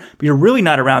breathing heavier, but you're really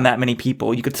not around that many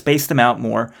people. You could space them out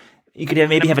more. You could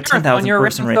maybe have a 10,000 you're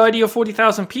person around race. 30 or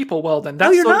 40,000 people, well then. That's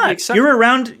No, you're sort of the not. exception.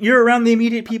 You're around the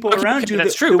immediate people around you.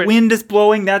 That's The true. But wind is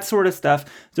blowing, that sort of stuff.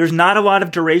 There's not a lot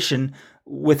of duration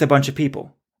with a bunch of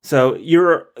people. So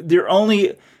you're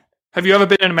only... have you ever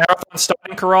been in a marathon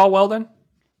starting corral, Weldon?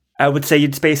 I would say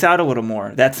you'd space out a little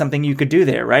more. That's something you could do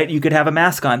there, right? You could have a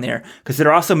mask on there because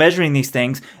they're also measuring these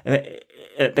things.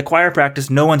 At the choir practice,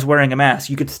 no one's wearing a mask.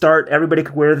 You could start, everybody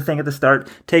could wear the thing at the start,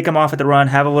 take them off at the run,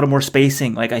 have a little more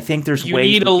spacing. I think there's You ways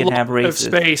need we a can lot have races.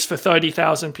 of space for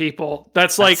 30,000 people.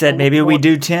 That's like... I said maybe we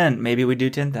do 10. Maybe we do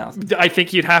 10,000. I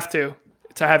think you'd have to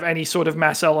have any sort of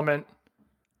mass element.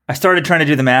 I started trying to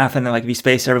do the math and then if you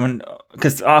space everyone,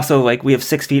 because also we have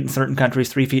 6 feet in certain countries,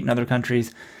 3 feet in other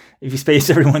countries. if you space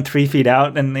everyone 3 feet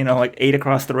out and, like 8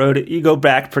 across the road, you go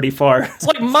back pretty far. It's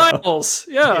like miles.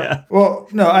 Yeah. Well,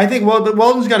 no, I think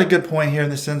Weldon's got a good point here in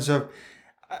the sense of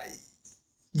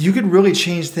you could really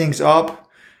change things up.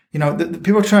 The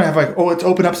people are trying to have let's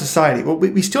open up society. Well,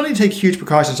 we still need to take huge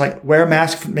precautions, like wear a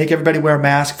mask, make everybody wear a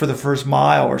mask for the first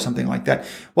mile or something like that.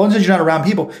 Weldon says you're not around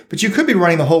people, but you could be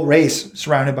running the whole race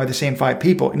surrounded by the same 5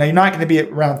 people. Now, you're not going to be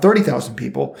around 30,000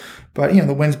 people, but,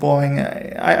 the wind's blowing.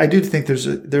 I do think there's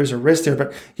a risk there.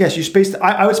 But, yes,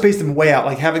 I would space them way out,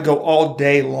 like have it go all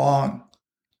day long.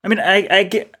 I mean, I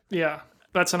get... Yeah,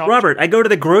 that's an option. Robert, I go to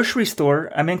the grocery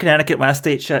store. I'm in Connecticut. Last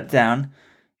state shut down.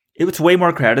 It's way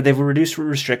more crowded. They've reduced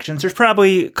restrictions. There's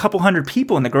probably a couple hundred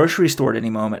people in the grocery store at any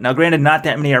moment. Now, granted, not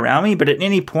that many around me, but at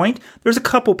any point, there's a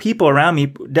couple people around me,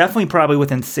 definitely probably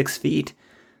within 6 feet.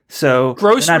 So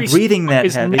grocery not breathing that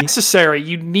is heavy. Necessary.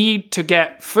 You need to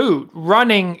get food.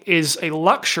 Running is a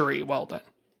luxury, Weldon.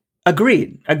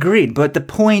 Agreed. But the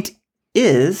point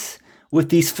is, with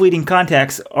these fleeting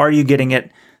contacts, are you getting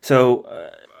it? So,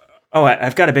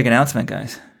 I've got a big announcement,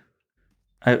 guys.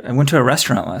 I went to a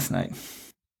restaurant last night.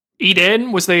 Eat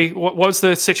in? What was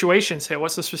the situations here?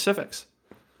 What's the specifics?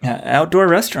 Yeah, outdoor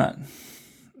restaurant.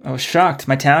 I was shocked.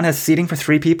 My town has seating for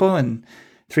 3 people and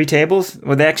 3 tables.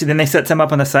 Well, then they set some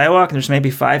up on the sidewalk, and there's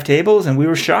maybe 5 tables, and we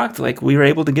were shocked. Like, we were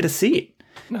able to get a seat.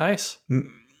 Nice.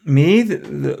 Me,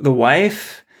 the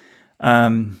wife.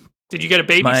 Did you get a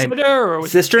babysitter or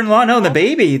sister-in-law? No, the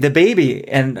baby.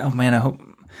 And oh man, I hope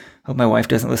my wife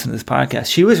doesn't listen to this podcast.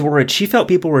 She was worried. She felt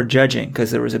people were judging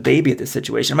because there was a baby at this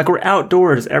situation. I'm like, we're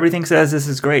outdoors. Everything says this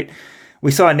is great.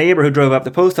 We saw a neighbor who drove up.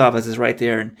 The post office is right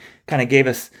there and kind of gave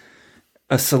us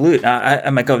a salute.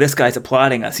 I'm like, oh, this guy's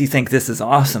applauding us. He thinks this is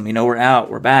awesome. We're out.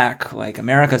 We're back. Like,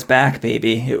 America's back,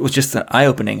 baby. It was just an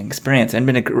eye-opening experience. I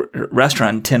hadn't been to a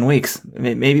restaurant in 10 weeks,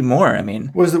 maybe more. I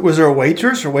mean, was there a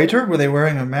waitress or waiter? Were they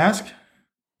wearing a mask?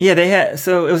 Yeah, they had.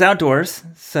 So it was outdoors.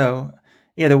 So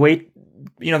yeah,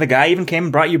 the guy even came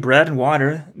and brought you bread and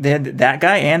water. They had that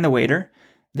guy and the waiter.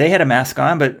 They had a mask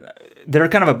on, but they're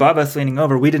kind of above us leaning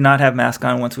over. We did not have masks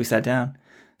on once we sat down.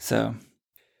 So,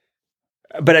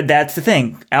 but that's the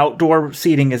thing. Outdoor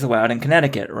seating is allowed in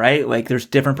Connecticut, right? Like, there's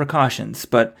different precautions.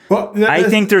 But I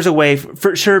think there's a way.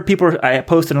 For sure, I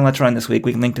posted on Let's Run this week.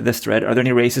 We can link to this thread. Are there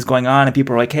any races going on? And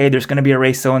people are like, hey, there's going to be a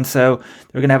race so-and-so.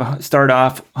 They're going to have a start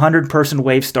off, 100-person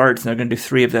wave starts, and they're going to do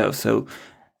 3 of those. So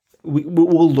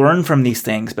we'll learn from these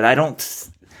things, but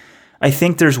I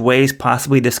think there's ways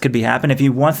possibly this could be happen. If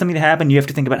you want something to happen, you have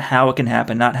to think about how it can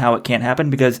happen, not how it can't happen,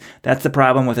 because that's the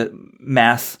problem with a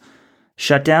mass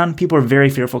shutdown. People are very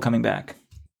fearful coming back.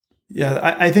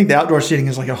 Yeah, I think the outdoor seating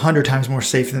is like 100 times more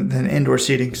safe than indoor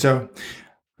seating. So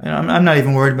I'm not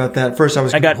even worried about that. At first, I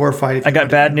was horrified. I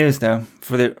got bad news, though,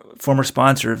 for the former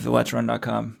sponsor of the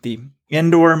Let'sRun.com, the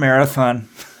indoor marathon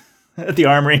at the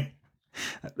Armory.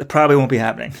 That probably won't be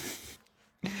happening.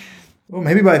 Well,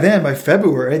 maybe by then, by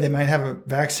February, they might have a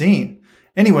vaccine.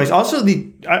 Anyways, also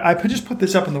I just put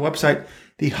this up on the website,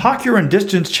 the Hockey Run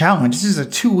Distance Challenge. This is a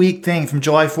 2-week thing from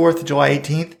July 4th to July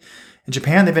 18th. In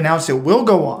Japan, they've announced it will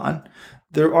go on.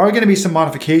 There are going to be some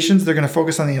modifications. They're going to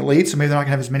focus on the elite, so maybe they're not going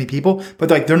to have as many people. But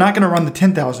they're not going to run the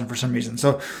 10,000 for some reason.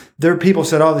 So their people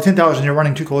said, the 10,000, you're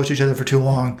running too close to each other for too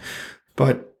long.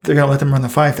 But they're going to let them run the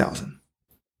 5,000.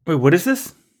 Wait, what is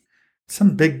this?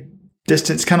 Some big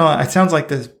distance, it sounds like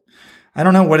this. I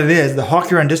don't know what it is. The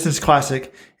Hockey Run Distance Classic.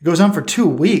 It goes on for 2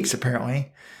 weeks,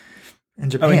 apparently, in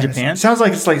Japan. In Japan? It sounds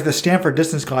like it's like the Stanford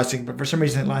Distance Classic, but for some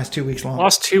reason it lasts 2 weeks long.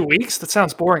 Lost 2 weeks? That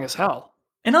sounds boring as hell.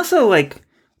 And also, like,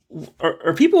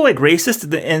 are people like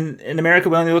racist in America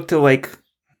when they look to like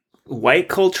white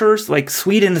cultures? Like,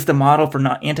 Sweden is the model for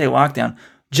not anti-lockdown.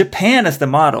 Japan is the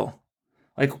model.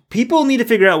 Like, people need to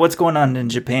figure out what's going on in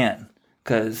Japan.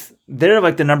 Because they're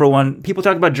like the number one. People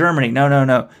talk about Germany.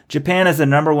 No. Japan is the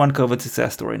number one COVID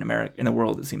success story in America, in the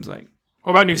world, it seems like.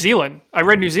 What about New Zealand? I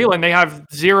read New Zealand, they have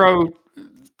 0.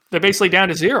 They're basically down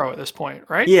to 0 at this point,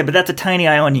 right? Yeah, but that's a tiny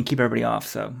island. You keep everybody off,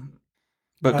 so.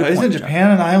 But isn't Japan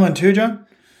an island too, John?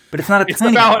 But it's not a it's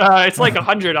tiny about, it's like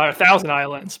 100 or 1,000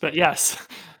 islands, but yes.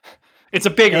 It's a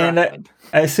bigger island.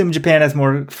 I assume Japan has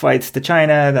more flights to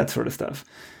China, that sort of stuff.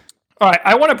 All right,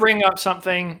 I want to bring up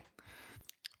something.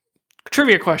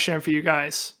 Trivia question for you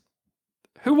guys.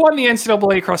 Who won the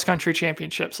NCAA cross-country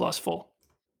championships last fall?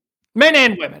 Men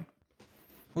and women.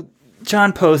 Well,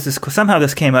 John posed this. Somehow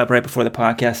this came up right before the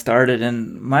podcast started,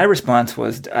 and my response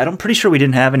was, I'm pretty sure we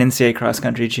didn't have an NCAA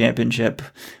cross-country championship.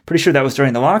 Pretty sure that was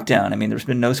during the lockdown. I mean, there's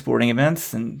been no sporting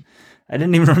events, and I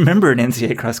didn't even remember an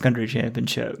NCAA cross-country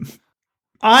championship.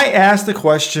 I asked the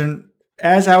question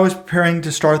as I was preparing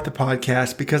to start the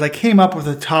podcast because I came up with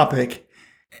a topic.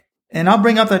 And I'll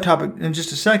bring up that topic in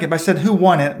just a second. But I said, who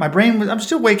won it? My brain was, I'm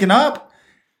still waking up.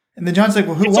 And then John's like,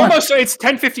 well, who won? It's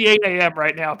 10:58 a.m.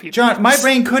 right now, people. John, my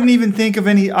brain couldn't even think of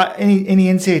any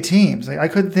NCAA teams. Like, I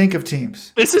couldn't think of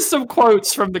teams. This is some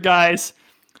quotes from the guys.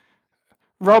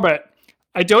 Robert,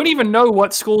 I don't even know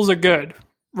what schools are good.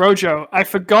 Rojo, I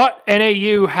forgot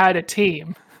NAU had a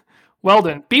team.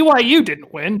 Weldon, BYU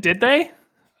didn't win, did they?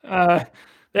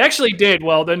 They actually did,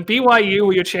 Weldon. BYU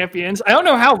were your champions. I don't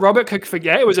know how Robert could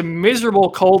forget. It was a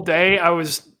miserable, cold day. I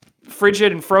was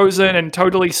frigid and frozen and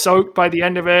totally soaked by the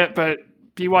end of it, but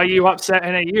BYU upset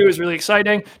NAU is really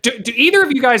exciting. Do either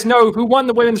of you guys know who won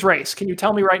the women's race? Can you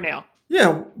tell me right now?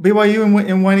 Yeah, BYU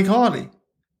and Wayne Equality.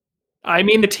 I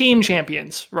mean the team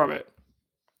champions, Robert.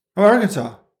 Oh,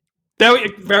 Arkansas.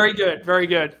 Very good, very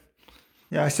good.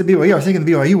 Yeah, I said BYU. I was thinking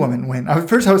the BYU women win. At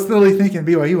first, I was literally thinking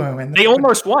BYU women win. They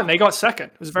almost won. They got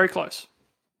second. It was very close.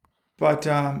 But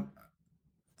I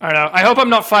don't know. I hope I'm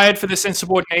not fired for this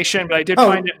insubordination, but I did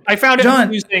find it. I found it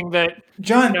amusing that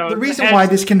John. The reason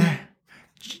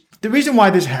why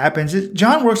this happens is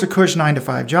John works a cush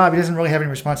 9-to-5 job. He doesn't really have any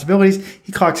responsibilities.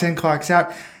 He clocks in, clocks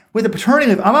out. With the paternity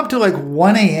leave, I'm up to like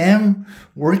 1 a.m.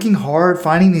 working hard,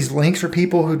 finding these links for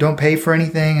people who don't pay for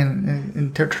anything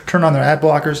and turn on their ad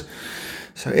blockers.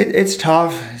 So it's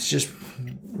tough. It's just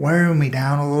wearing me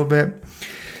down a little bit.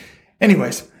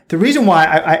 Anyways, the reason why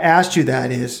I asked you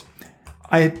that is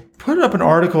I put up an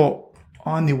article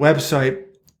on the website,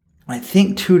 I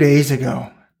think 2 days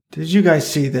ago. Did you guys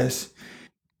see this?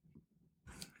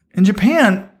 In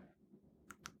Japan,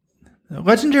 there's a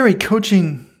legendary coach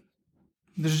named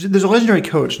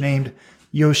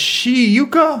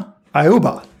Yoshiyuka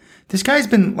Aoba. This guy's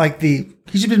been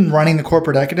he's been running the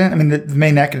corporate ekiden, the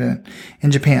main ekiden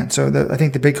in Japan. So I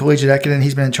think the big collegiate ekiden,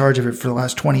 he's been in charge of it for the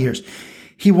last 20 years.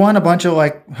 He won a bunch of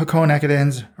Hakone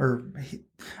ekidens,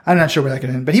 I'm not sure what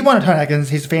ekiden, but he won a ton of ekidens.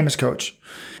 He's a famous coach.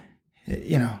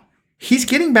 He's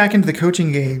getting back into the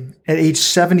coaching game at age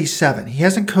 77. He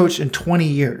hasn't coached in 20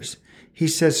 years. He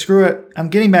says, screw it, I'm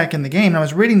getting back in the game. And I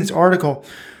was reading this article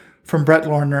from Brett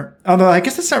Lerner, although I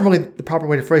guess that's not really the proper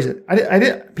way to phrase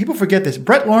it. People forget this.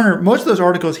 Brett Lerner, most of those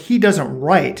articles he doesn't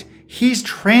write. He's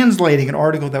translating an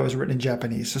article that was written in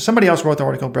Japanese. So somebody else wrote the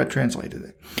article, Brett translated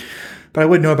it. But I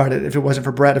wouldn't know about it if it wasn't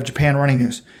for Brett of Japan Running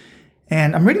News.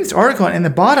 And I'm reading this article, and in the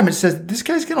bottom it says, this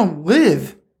guy's going to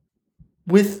live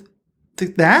with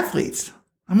the athletes.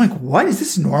 I'm like, what? Is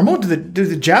this normal? Do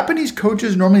the Japanese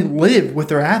coaches normally live with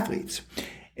their athletes?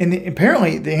 And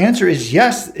apparently the answer is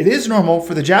yes, it is normal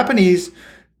for the Japanese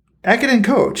ekiden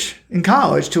coach in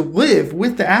college to live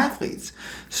with the athletes.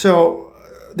 So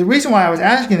the reason why I was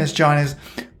asking this, John, is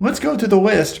let's go through the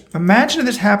list. Imagine if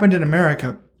this happened in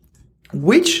America.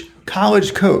 Which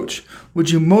college coach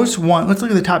would you most want? Let's look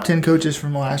at the top 10 coaches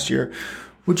from last year.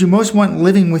 Would you most want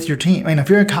living with your team? If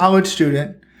you're a college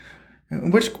student,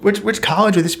 which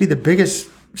college would this be the biggest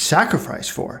sacrifice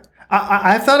for?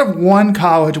 I've thought of one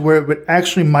college where it would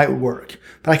actually might work,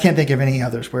 but I can't think of any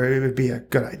others where it would be a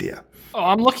good idea. Oh,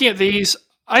 I'm looking at these.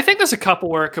 I think there's a couple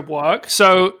where it could work.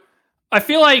 So I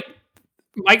feel like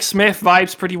Mike Smith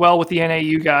vibes pretty well with the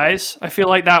NAU guys. I feel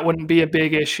like that wouldn't be a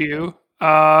big issue.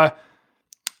 Let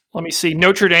me see.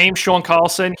 Notre Dame, Sean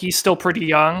Carlson, he's still pretty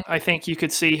young. I think you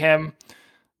could see him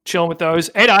chilling with those.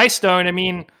 Ed Eyestone,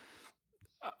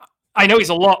 I know he's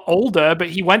a lot older, but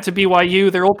he went to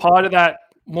BYU. They're all part of that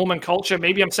Mormon culture.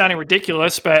 Maybe I'm sounding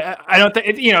ridiculous, but I don't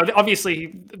think,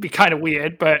 obviously it'd be kind of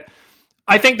weird, but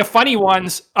I think the funny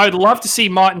ones, I'd love to see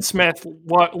Martin Smith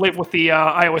live with the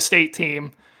Iowa State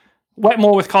team.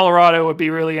 Wetmore with Colorado would be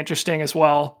really interesting as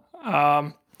well.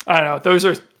 I don't know. Those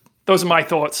are my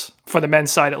thoughts for the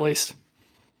men's side, at least.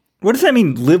 What does that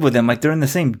mean, live with them? They're in the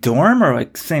same dorm or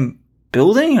same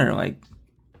building or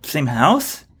same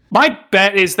house? My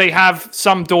bet is they have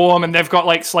some dorm and they've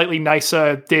got slightly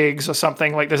nicer digs or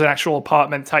something. There's an actual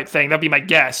apartment type thing. That'd be my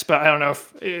guess, but I don't know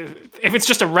if it's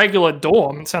just a regular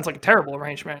dorm. It sounds like a terrible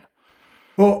arrangement.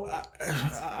 Well,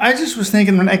 I just was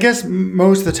thinking, I guess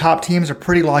most of the top teams are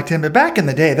pretty locked in, but back in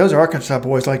the day, those Arkansas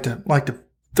boys like to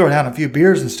throw down a few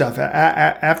beers and stuff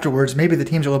afterwards. Maybe the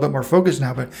team's a little bit more focused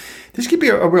now, but this could be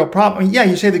a real problem.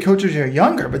 You say the coaches are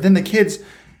younger, but then the kids,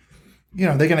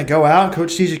 they're going to go out.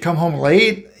 Coach sees you come home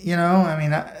late.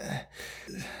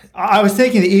 I was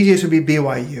thinking the easiest would be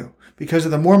BYU because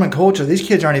of the Mormon culture. These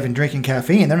kids aren't even drinking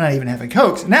caffeine. They're not even having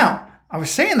Cokes. Now, I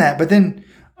was saying that, but then,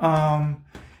 on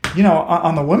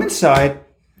the women's side,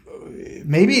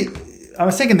 maybe I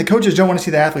was thinking the coaches don't want to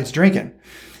see the athletes drinking.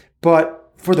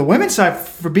 But for the women's side,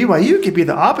 for BYU, it could be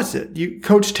the opposite.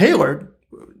 Coach Taylor,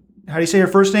 how do you say her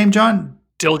first name, John?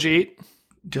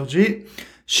 Diljit.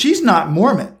 She's not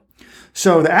Mormon.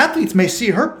 So the athletes may see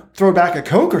her throw back a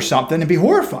Coke or something and be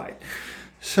horrified.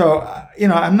 So,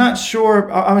 I'm not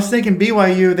sure. I was thinking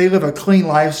BYU, they live a clean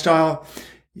lifestyle,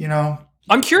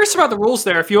 I'm curious about the rules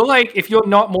there. If you're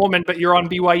not Mormon, but you're on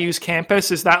BYU's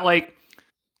campus, is that like,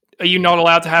 are you not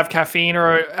allowed to have caffeine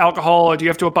or alcohol, or do you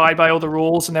have to abide by all the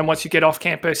rules? And then once you get off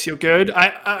campus, you're good.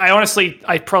 I honestly,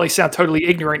 I probably sound totally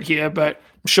ignorant here, but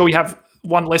I'm sure we have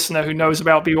one listener who knows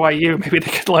about BYU. Maybe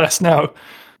they could let us know.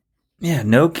 Yeah,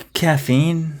 no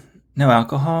caffeine, no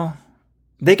alcohol.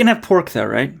 They can have pork though,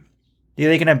 right? Yeah,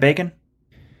 they can have bacon?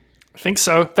 I think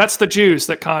so. That's the Jews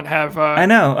that can't have... I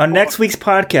know. On next week's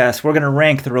podcast, we're going to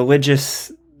rank the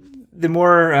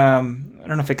more, I don't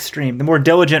know if extreme, the more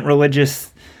diligent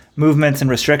religious movements and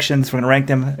restrictions. We're going to rank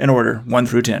them in order, 1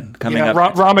 through 10, coming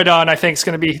up. Ramadan, I think, is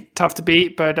going to be tough to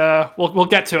beat, but we'll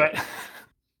get to it.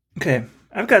 Okay,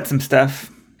 I've got some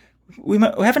stuff. We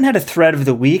haven't had a thread of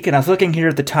the week, and I was looking here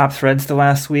at the top threads the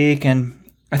last week, and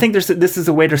I think this is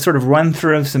a way to sort of run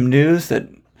through some news that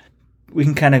we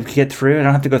can kind of get through. I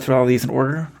don't have to go through all these in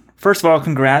order. First of all,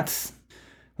 congrats.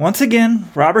 Once again,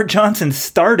 Robert Johnson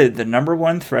started the number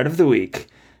 1 thread of the week.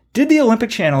 Did the Olympic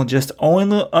Channel just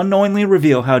unknowingly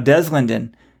reveal how Des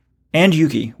Linden and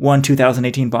Yuki won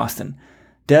 2018 Boston?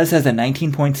 Des has a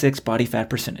 19.6 body fat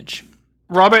percentage.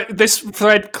 Robert, this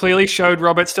thread clearly showed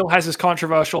Robert still has his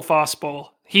controversial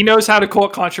fastball. He knows how to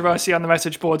court controversy on the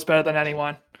message boards better than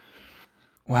anyone.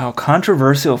 Wow,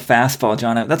 controversial fastball,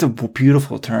 John. That's a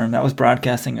beautiful term. That was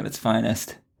broadcasting at its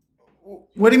finest.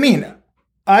 What do you mean?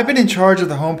 I've been in charge of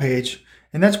the homepage,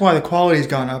 and that's why the quality's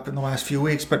gone up in the last few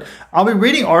weeks. But I'll be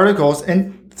reading articles,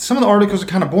 and some of the articles are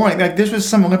kind of boring. Like this was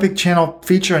some Olympic Channel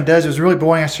feature on Des. It was really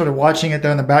boring. I started watching it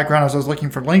there in the background as I was looking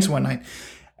for links one night.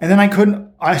 And then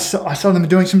I saw them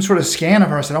doing some sort of scan of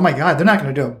her. I said, oh my God, they're not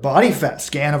going to do a body fat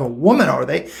scan of a woman, are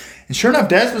they? And sure enough,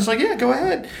 Des was like, yeah, go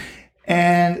ahead.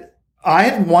 And I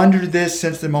had wondered this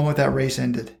since the moment that race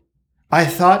ended. I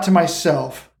thought to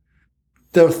myself,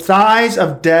 the thighs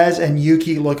of Des and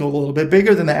Yuki look a little bit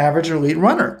bigger than the average elite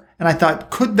runner. And I thought,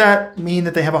 could that mean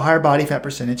that they have a higher body fat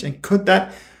percentage? And could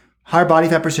that higher body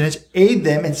fat percentage aid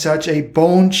them in such a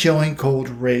bone-chilling cold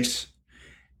race?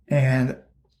 And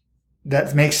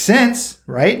that makes sense,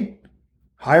 right?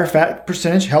 Higher fat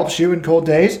percentage helps you in cold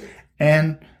days.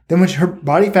 And then when her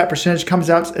body fat percentage comes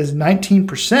out as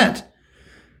 19%,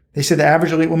 they said the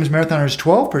average elite women's marathoner is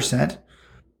 12%.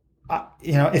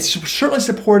 It's certainly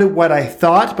supported what I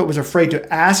thought, but was afraid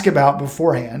to ask about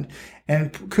beforehand.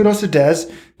 And kudos to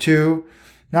Des to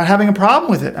not having a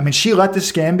problem with it. I mean, she let the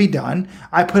scan be done.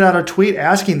 I put out a tweet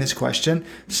asking this question.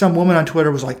 Some woman on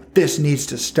Twitter was like, this needs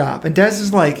to stop. And Des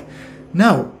is like,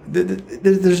 no,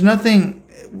 there's nothing.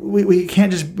 We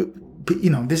can't just,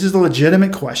 this is a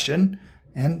legitimate question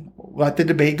and let the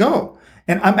debate go.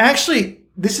 And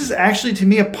this is actually to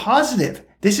me a positive.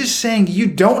 This is saying you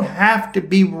don't have to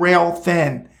be rail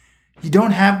thin. You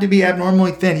don't have to be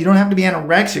abnormally thin. You don't have to be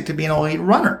anorexic to be an elite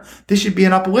runner. This should be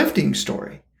an uplifting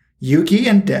story. Yuki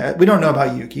and Des, we don't know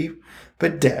about Yuki,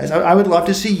 but Des, I would love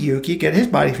to see Yuki get his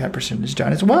body fat percentage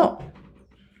done as well.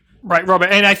 Right, Robert.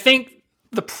 And I think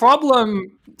the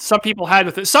problem some people had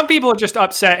with it, some people are just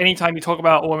upset anytime you talk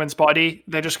about a woman's body.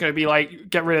 They're just going to be like,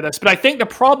 get rid of this. But I think the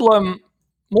problem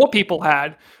more people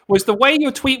had was the way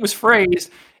your tweet was phrased.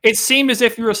 It seemed as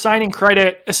if you were assigning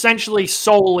credit essentially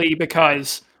solely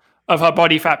because of her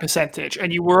body fat percentage.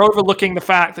 And you were overlooking the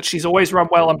fact that she's always run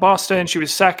well in Boston. She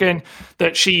was second,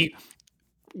 that she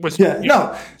was,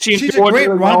 she's a great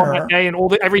runner that day, and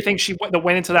everything that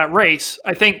went into that race.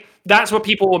 I think that's what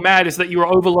people were mad, is that you were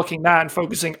overlooking that and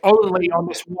focusing only on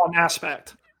this one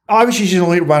aspect. Obviously, she's an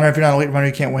elite runner. If you're not an elite runner,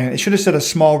 you can't win it. It should have said a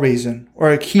small reason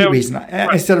or a key reason.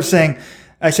 Right. Instead of saying,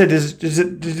 I said,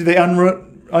 did they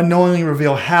unknowingly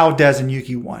reveal how Des and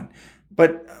Yuki won?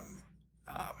 But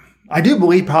I do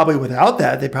believe probably without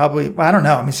that, I don't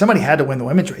know. I mean, somebody had to win the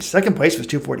women's race. Second place was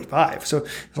 2:45. So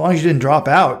as long as you didn't drop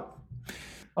out.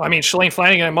 I mean, Shalane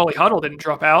Flanagan and Molly Huddle didn't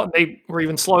drop out. They were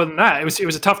even slower than that. It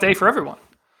was a tough day for everyone.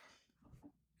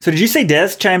 So did you say Des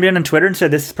chimed in on Twitter and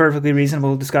said this is perfectly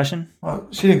reasonable discussion? Well,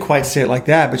 she didn't quite say it like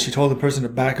that, but she told the person to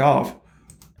back off.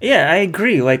 Yeah, I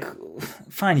agree. Like,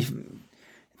 fine.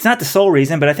 It's not the sole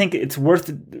reason, but I think it's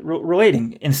worth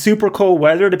relating. In super cold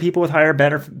weather, do people with higher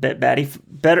body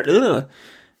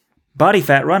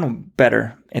fat run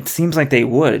better? It seems like they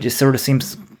would. It just sort of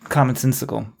seems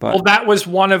commonsensical. But well, that was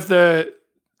one of the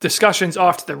discussions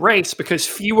after the race, because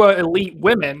fewer elite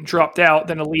women dropped out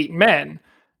than elite men.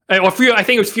 I think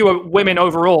it was fewer women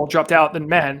overall dropped out than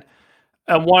men.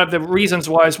 And one of the reasons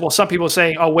was, well, some people were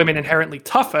saying, oh, women inherently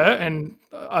tougher. And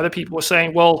other people were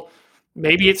saying, well,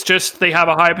 Maybe it's just they have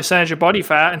a higher percentage of body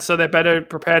fat, and so they're better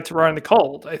prepared to run in the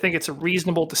cold. I think it's a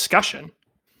reasonable discussion.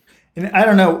 And I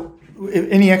don't know, if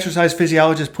any exercise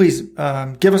physiologist, please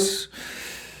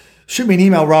shoot me an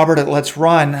email, Robert at Let's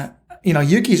Run.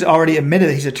 Yuki's already admitted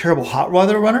that he's a terrible hot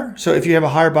weather runner. So if you have a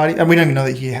higher body, and we don't even know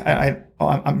that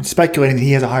I'm speculating that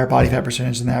he has a higher body fat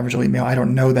percentage than the average elite male. I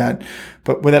don't know that.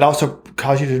 But would that also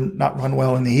cause you to not run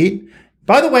well in the heat?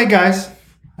 By the way, guys,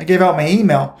 I gave out my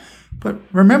email. But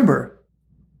remember,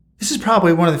 this is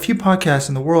probably one of the few podcasts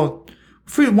in the world,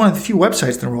 one of the few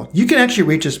websites in the world. You can actually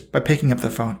reach us by picking up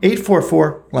the phone.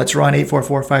 844-LETS-RUN,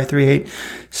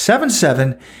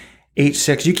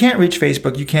 844-538-7786. You can't reach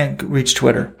Facebook. You can't reach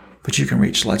Twitter. But you can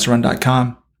reach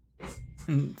letsrun.com.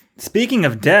 Speaking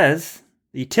of Des,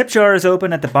 the tip jar is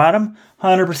open at the bottom.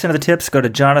 100% of the tips go to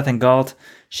Jonathan Galt.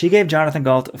 She gave Jonathan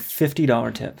Galt a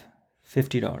 $50 tip.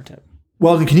 $50 tip.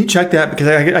 Well, can you check that? Because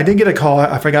I did get a call.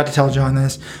 I forgot to tell John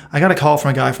this. I got a call from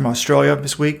a guy from Australia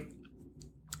this week.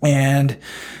 And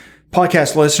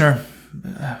podcast listener,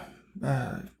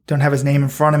 don't have his name in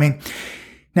front of me.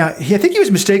 Now, I think he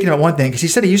was mistaken about one thing, because he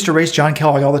said he used to race John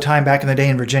Kellogg all the time back in the day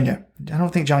in Virginia. I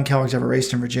don't think John Kellogg's ever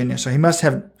raced in Virginia, so he must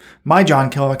have my John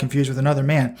Kellogg confused with another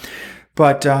man.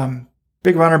 But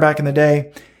big runner back in the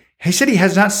day. He said he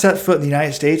has not set foot in the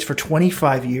United States for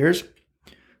 25 years.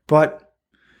 But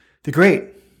the great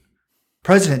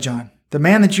President John, the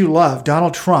man that you love,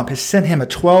 Donald Trump, has sent him a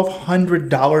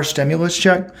 $1,200 stimulus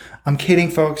check. I'm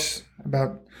kidding, folks,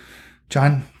 about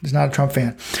John is not a Trump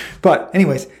fan. But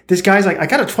anyways, this guy's like, I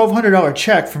got a $1,200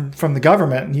 check from the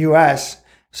government in the U.S.,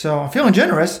 so I'm feeling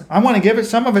generous. I want to give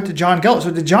some of it to John Galt.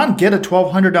 So did John get a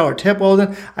 $1,200 tip? Well,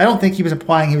 then I don't think he was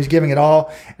implying he was giving it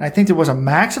all. And I think there was a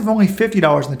max of only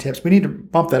 $50 in the tips. We need to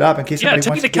bump that up in case somebody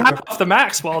wants to take the cap off the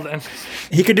max. Well, then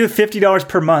he could do $50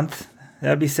 per month.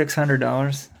 That'd be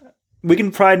 $600. We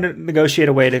can probably negotiate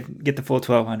a way to get the full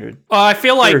 $1,200. I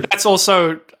feel like that's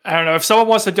also, I don't know, if someone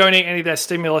wants to donate any of their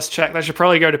stimulus check, that should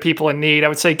probably go to people in need. I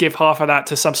would say give half of that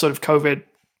to some sort of COVID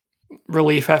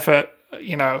relief effort.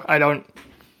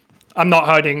 I'm not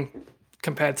hurting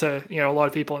compared to, a lot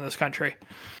of people in this country.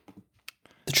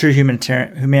 The true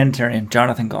humanitarian,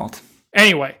 Jonathan Galt.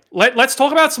 Anyway, let's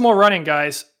talk about some more running,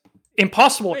 guys.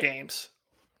 Impossible games.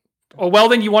 Or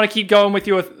Weldon, you want to keep going with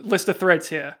your list of threads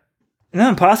here? No,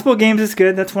 Impossible Games is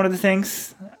good. That's one of the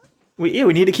things. We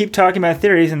need to keep talking about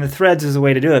theories, and the threads is a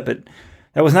way to do it. But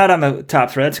that was not on the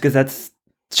top threads because that's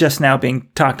just now being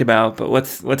talked about. But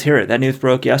let's hear it. That news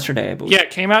broke yesterday, I believe. Yeah, it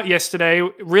came out yesterday.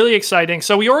 Really exciting.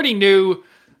 So we already knew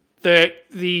that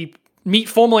the meet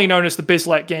formerly known as the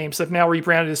Bislett Games, they've now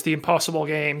rebranded as the Impossible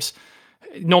Games,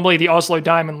 normally the Oslo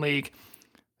Diamond League.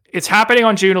 It's happening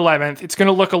on June 11th. It's going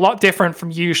to look a lot different from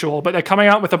usual, but they're coming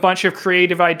out with a bunch of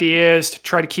creative ideas to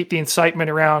try to keep the excitement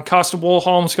around. Carsten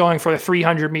Warholm's going for the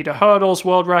 300-meter hurdles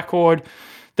world record.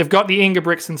 They've got the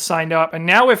Ingebrigtsen signed up, and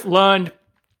now we've learned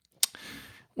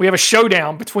we have a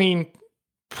showdown between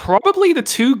probably the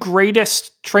two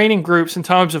greatest training groups in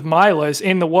terms of milers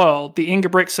in the world, the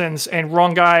Ingebrigtsens and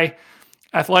Rongai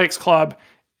Athletics Club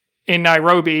in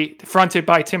Nairobi, fronted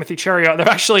by Timothy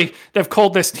Cheruiyot. They've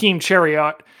called this Team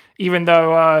Cheruiyot, even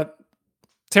though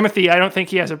Timothy, I don't think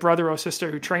he has a brother or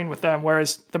sister who train with them,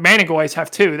 whereas the Manengoys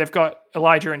have two. They've got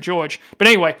Elijah and George. But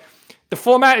anyway, the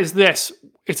format is this.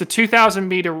 It's a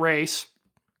 2,000-meter race.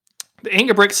 The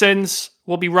Ingebrigtsens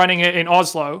will be running it in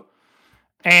Oslo,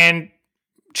 and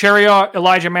Cheruiyot,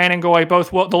 Elijah Manengoy,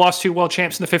 both the last two world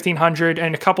champs in the 1,500,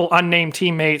 and a couple unnamed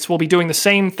teammates will be doing the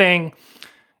same thing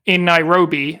in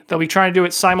Nairobi. They'll be trying to do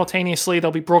it simultaneously.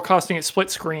 They'll be broadcasting it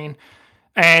split screen,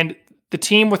 and the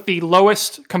team with the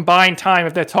lowest combined time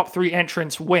of their top three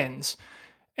entrants wins.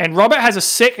 And Robert has a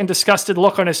sick and disgusted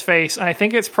look on his face, and I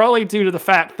think it's probably due to the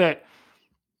fact that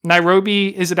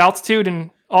Nairobi is at altitude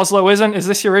and Oslo isn't. Is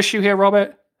this your issue here,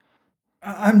 Robert?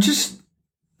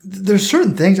 There's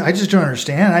certain things I just don't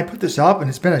understand. I put this up and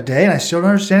it's been a day and I still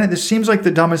don't understand it. This seems like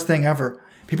the dumbest thing ever.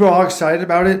 People are all excited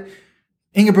about it.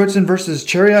 Ingebrigtsen versus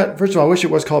Cheruiyot. First of all, I wish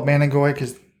it was called Manengoy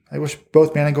because I wish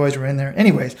both Manengoys were in there.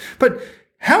 Anyways, but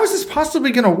how is this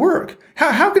possibly going to work?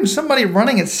 How can somebody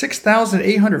running at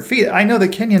 6,800 feet? I know the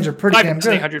Kenyans are pretty damn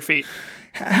good. 800 feet.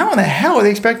 How in the hell are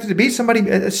they expected to beat somebody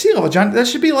at sea level, John? That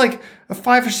should be like a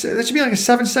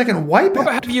 7-second wipeout.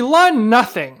 Robert, have you learned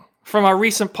nothing from our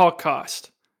recent podcast?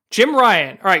 Jim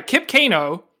Ryan. All right, Kip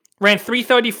Keino ran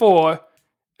 3:34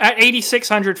 at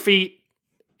 8,600 feet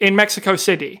in Mexico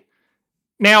City.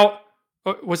 Now,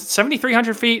 was it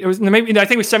 7,300 feet? I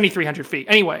think it was 7,300 feet.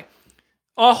 Anyway,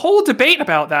 our whole debate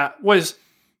about that was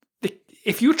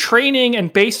if you're training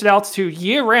and based at altitude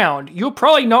year round, you're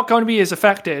probably not going to be as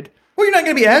affected Well, you're not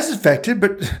going to be as affected,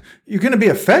 but you're going to be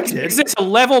affected. Is this a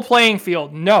level playing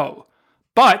field? No.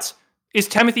 But is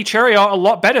Timothy Chariot a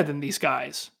lot better than these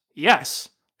guys? Yes.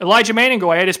 Elijah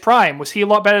Manningoy at his prime, was he a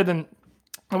lot better than...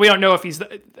 We don't know if he's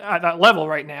at that level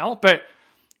right now, but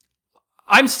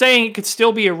I'm saying it could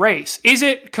still be a race. Is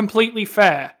it completely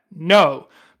fair? No.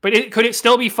 But could it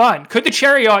still be fun? Could the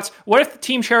Chariots... What if the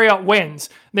Team Chariot wins?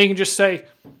 They can just say,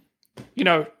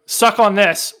 suck on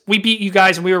this. We beat you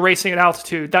guys and we were racing at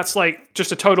altitude. That's like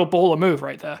just a total bowler move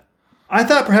right there. I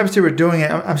thought perhaps they were doing it.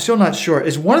 I'm still not sure.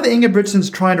 Is one of the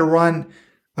Ingebrigtsens trying to run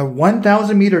a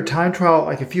 1,000 meter time trial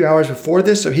like a few hours before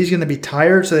this? So he's going to be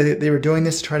tired. So they were doing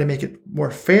this to try to make it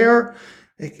more fair.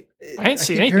 I didn't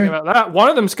see anything about that. One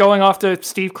of them's going off to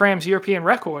Steve Cram's European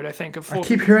record, I think. I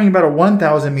keep hearing about a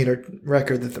 1,000 meter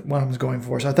record that one of them's going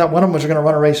for. So I thought one of them was going to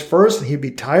run a race first and he'd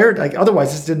be tired. Like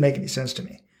otherwise, this didn't make any sense to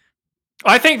me.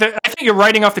 I think you're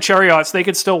writing off the Chariots. They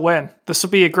could still win. This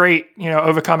will be a great,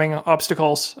 overcoming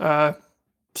obstacles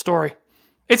story.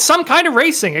 It's some kind of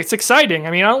racing. It's exciting.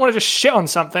 I mean, I don't want to just shit on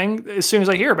something as soon as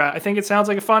I hear about it. I think it sounds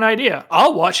like a fun idea.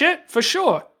 I'll watch it for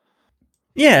sure.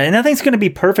 Yeah, and nothing's going to be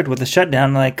perfect with the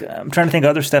shutdown. Like, I'm trying to think of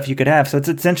other stuff you could have. So it's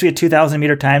essentially a 2,000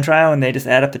 meter time trial, and they just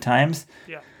add up the times.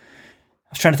 Yeah.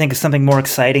 I was trying to think of something more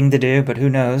exciting to do, but who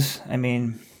knows? I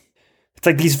mean, it's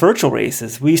like these virtual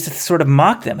races. We used to sort of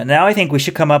mock them, and now I think we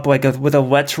should come up with a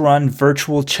Let's Run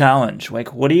virtual challenge.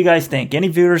 Like, what do you guys think? Any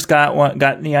viewers got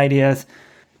any ideas?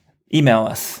 Email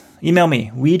us. Email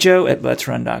me,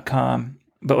 weejo@letsrun.com.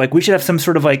 But we should have some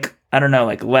sort of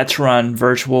Let's Run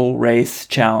virtual race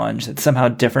challenge that's somehow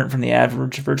different from the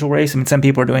average virtual race. I mean, some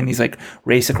people are doing these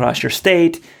race across your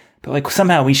state, but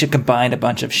somehow we should combine a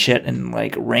bunch of shit and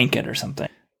rank it or something.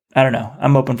 I don't know.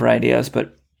 I'm open for ideas,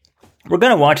 but we're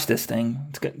going to watch this thing.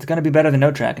 It's going to be better than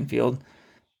no track and field.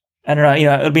 I don't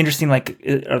know. It'll be interesting.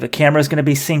 Are the cameras going to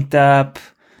be synced up?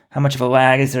 How much of a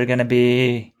lag is there going to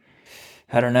be?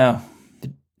 I don't know.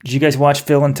 Did you guys watch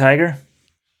Phil and Tiger?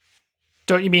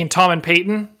 Don't you mean Tom and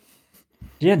Peyton?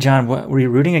 Yeah, John, what were you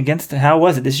rooting against? How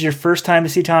was it? This is your first time to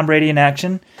see Tom Brady in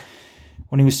action?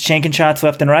 When he was shanking shots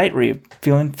left and right, were you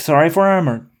feeling sorry for him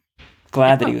or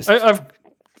glad that he was...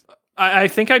 I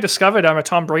think I discovered I'm a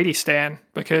Tom Brady stan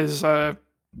because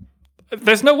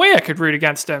there's no way I could root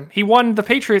against him. He won the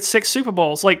Patriots 6 Super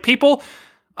Bowls. I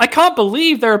can't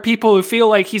believe there are people who feel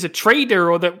like he's a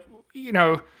traitor or that,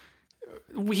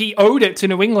 he owed it to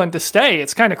New England to stay.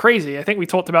 It's kind of crazy. I think we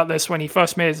talked about this when he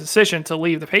first made his decision to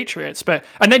leave the Patriots.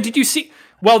 And then did you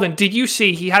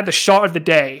see he had the shot of the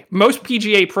day? Most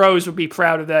PGA pros would be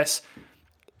proud of this.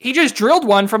 He just drilled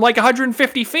one from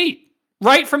 150 feet,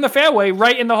 right from the fairway,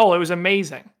 right in the hole. It was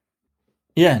amazing.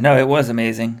 Yeah, no, it was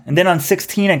amazing. And then on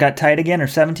 16, I got tied again, or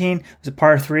 17. It was a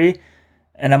par 3.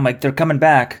 And I'm they're coming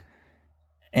back.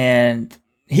 And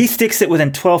he sticks it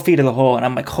within 12 feet of the hole, and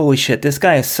I'm holy shit, this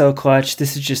guy is so clutch.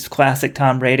 This is just classic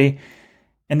Tom Brady.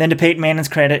 And then to Peyton Manning's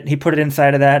credit, he put it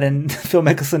inside of that, and Phil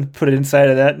Mickelson put it inside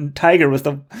of that, and Tiger was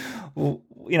the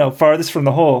farthest from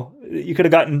the hole. You could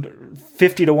have gotten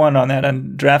 50-1 on that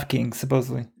on DraftKings,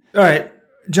 supposedly. All right,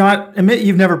 John, admit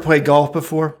you've never played golf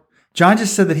before. John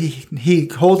just said that he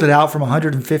holed it out from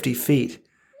 150 feet.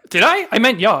 Did I? I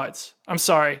meant yards. I'm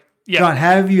sorry. Yeah. John,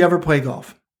 have you ever played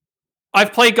golf?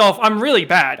 I've played golf. I'm really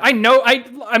bad. I know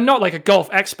I'm not a golf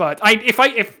expert.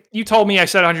 If you told me I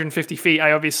said 150 feet,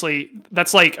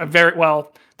 that's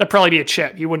that'd probably be a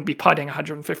chip. You wouldn't be putting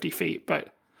 150 feet, but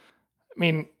I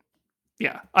mean,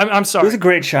 yeah, I'm sorry. It was a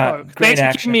great shot. Great Thanks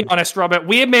action. for keeping me honest, Robert.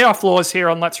 We have made our flaws here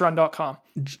on Let'sRun.com.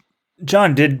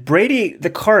 John, did Brady, the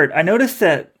cart, I noticed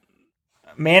that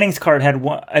Manning's cart had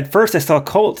one, at first I saw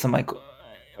Colts, I'm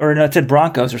it said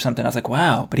Broncos or something. I was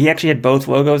wow, but he actually had both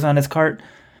logos on his cart.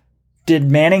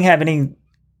 Did Manning have any?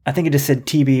 I think it just said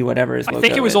TB, whatever his logo I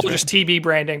think it was all just TB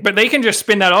branding, but they can just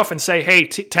spin that off and say, "Hey,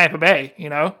 Tampa Bay."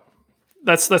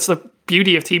 That's the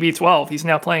beauty of TB12. He's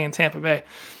now playing in Tampa Bay.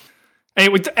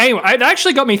 Anyway, it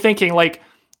actually got me thinking. I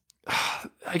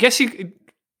guess you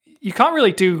can't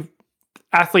really do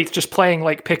athletes just playing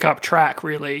pickup track.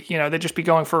 Really, they'd just be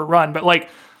going for a run. But I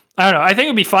don't know. I think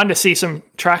it'd be fun to see some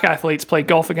track athletes play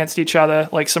golf against each other,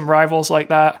 some rivals like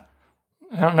that.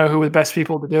 I don't know who the best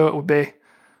people to do it would be.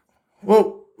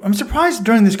 Well, I'm surprised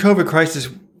during this COVID crisis,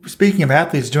 speaking of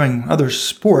athletes doing other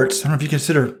sports, I don't know if you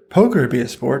consider poker to be a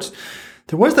sport.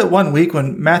 There was that one week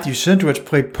when Matthew Centrowitz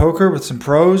played poker with some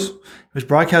pros. It was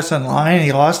broadcast online, and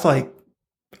he lost I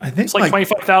think it's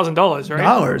 $25,000, right?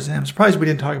 Dollars. And I'm surprised we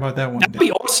didn't talk about that one. That'd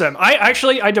be awesome.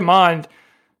 I demand,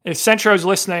 if Centro's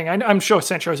listening, I'm sure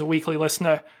Centro's a weekly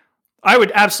listener, I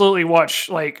would absolutely watch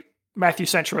Matthew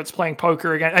Centrowitz playing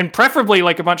poker again, and preferably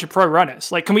a bunch of pro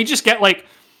runners. Can we just get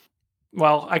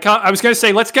well, I can't. I was going to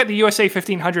say let's get the USA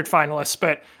 1500 finalists,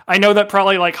 but I know that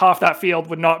probably like half that field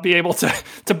would not be able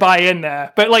to buy in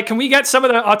there. But like, can we get some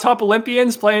of our top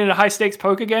Olympians playing in a high stakes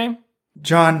poker game?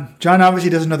 John obviously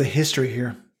doesn't know the history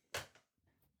here.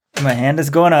 My hand is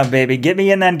going up, baby. Get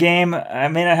me in that game. I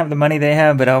may not have the money they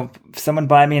have, but if someone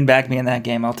buy me and back me in that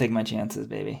game, I'll take my chances,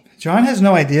 baby. John has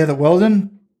no idea that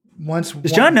Weldon once.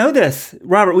 Does John know this?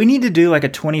 Robert, we need to do like a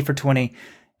 20 for 20.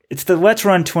 It's the Let's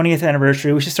Run 20th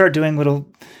anniversary. We should start doing little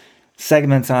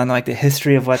segments on like the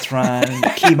history of Let's Run,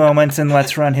 key moments in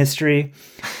Let's Run history,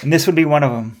 and this would be one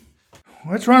of them.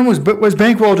 Let's Run was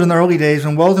bankrolled in the early days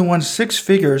when Weldon won 6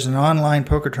 figures in an online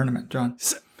poker tournament, John.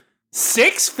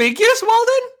 6 figures,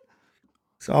 Weldon?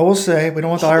 So I will say, we don't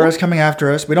want the IRS coming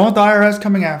after us.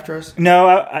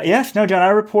 No, John, I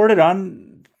reported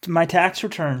on my tax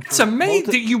return. It's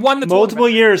amazing. You won the multiple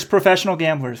tournament. years, professional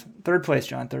gamblers. 3rd place,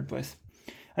 John, 3rd place.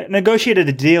 I negotiated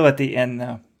a deal at the end,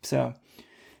 though. So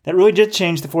that really did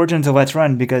change the fortunes of Let's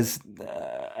Run because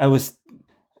I was,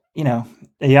 a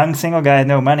young single guy,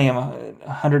 no money. I'm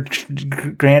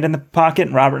 $100,000 in the pocket,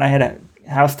 and Robert and I had a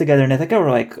house together in Ithaca.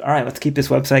 We're like, all right, let's keep this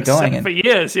website going. For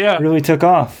years, yeah. It really took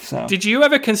off. So, did you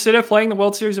ever consider playing the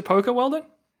World Series of Poker, Weldon?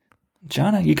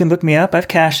 John, you can look me up. I've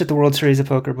cashed at the World Series of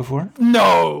Poker before.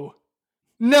 No.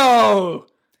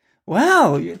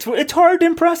 Wow, it's hard to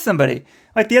impress somebody.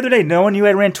 Like the other day, no one knew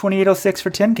I ran 2806 for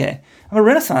 10K. I'm a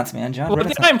Renaissance man, John. Well,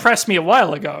 that impressed me a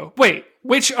while ago. Wait,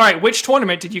 which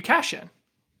tournament did you cash in?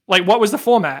 Like, what was the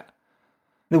format?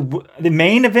 The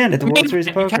main event at the World Series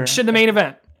of Poker. You cashed in the main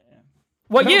event.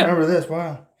 What year? I remember this.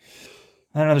 Wow.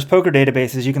 I don't know. There's poker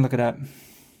databases. You can look it up.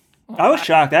 I was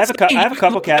shocked. I have a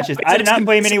couple caches. I did not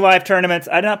play many live tournaments.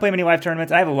 I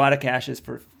have a lot of caches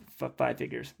for 5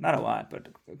 figures. Not a lot, but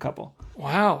a couple.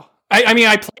 Wow.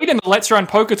 I played in the Let's Run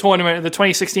Poker tournament at the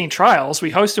 2016 trials. We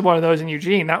hosted one of those in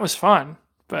Eugene. That was fun.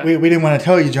 But we didn't want to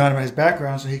tell you, John, about his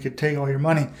background so he could take all your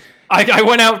money. I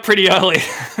went out pretty early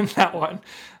in that one.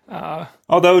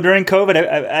 Although during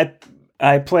COVID,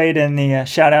 I played in the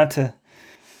shout out to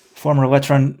former Let's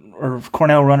Run or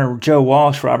Cornell runner Joe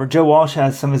Walsh. Robert, Joe Walsh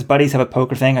has some of his buddies have a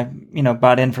poker thing. I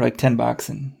bought in for like $10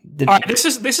 and did. All right, this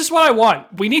is what I want.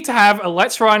 We need to have a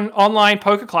Let's Run online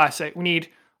poker classic. We need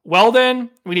Weldon.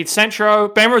 We need Centro.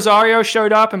 Ben Rosario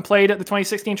showed up and played at the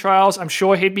 2016 trials. I'm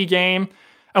sure he'd be game.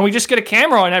 And we just get a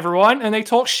camera on everyone and they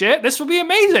talk shit. This would be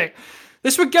amazing.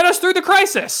 This would get us through the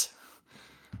crisis.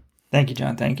 Thank you,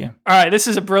 John. Thank you. All right, this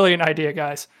is a brilliant idea,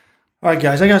 guys. All right,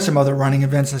 guys, I got some other running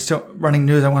events and still running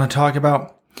news I want to talk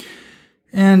about.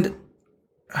 And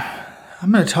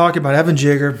I'm going to talk about Evan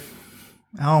Jager,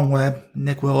 Alan Webb,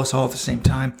 Nick Willis all at the same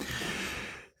time.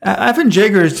 Evan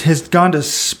Jager has gone to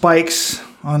Spikes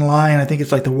online. I think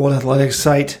it's like the World Athletics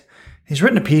site. He's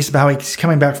written a piece about how he's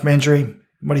coming back from injury,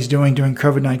 what he's doing during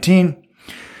COVID-19.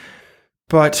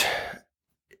 But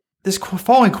this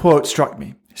following quote struck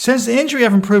me. Since the injury,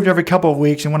 I've improved every couple of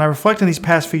weeks, and when I reflect on these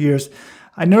past few years,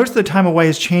 I noticed the time away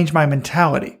has changed my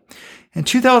mentality. In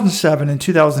 2007 and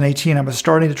 2018, I was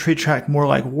starting to treat track more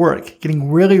like work,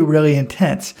 getting really, really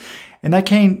intense. And that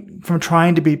came from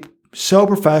trying to be so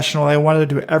professional. I wanted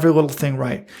to do every little thing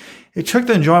right. It took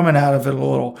the enjoyment out of it a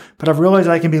little, but I've realized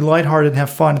I can be lighthearted and have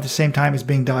fun at the same time as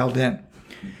being dialed in.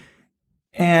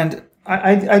 And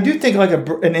I do think like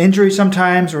an injury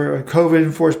sometimes or a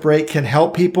COVID-enforced break can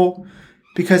help people,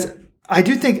 because I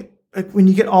do think like when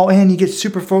you get all in, you get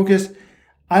super focused.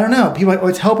 I don't know. People are like, oh,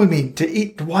 it's helping me to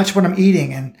eat, to watch what I'm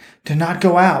eating and to not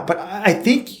go out. But I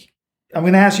think, I'm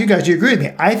going to ask you guys, do you agree with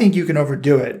me? I think you can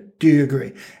overdo it. Do you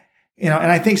agree? And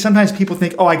I think sometimes people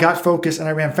think, oh, I got focused and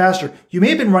I ran faster. You may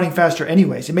have been running faster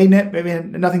anyways. It may have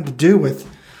nothing to do with,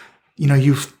 you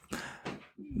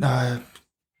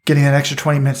getting an extra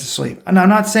 20 minutes of sleep. And I'm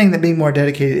not saying that being more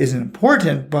dedicated isn't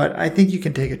important, but I think you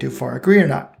can take it too far. Agree or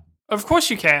not? Of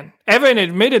course you can. Evan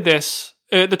admitted this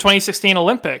at the 2016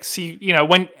 Olympics.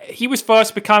 When he was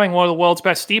first becoming one of the world's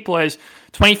best steeplers,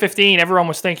 2015, everyone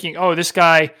was thinking, oh, this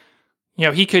guy,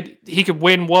 he could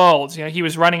win worlds. He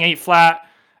was running 8 flat.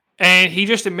 And he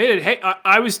just admitted, hey,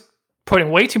 I was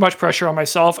putting way too much pressure on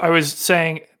myself. I was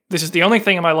saying, this is the only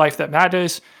thing in my life that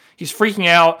matters. He's freaking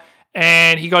out.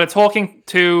 And he got but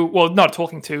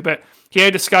he had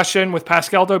a discussion with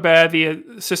Pascal Daubert, the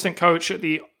assistant coach at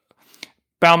the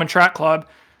Bauman Track Club,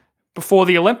 before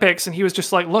the Olympics. And he was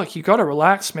just like, look, you got to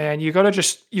relax, man. You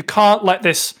can't let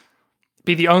this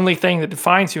be the only thing that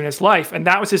defines you in his life. And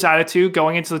that was his attitude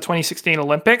going into the 2016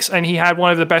 Olympics. And he had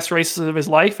one of the best races of his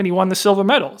life and he won the silver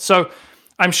medal. So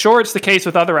I'm sure it's the case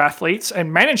with other athletes,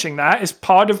 and managing that is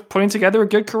part of putting together a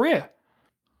good career.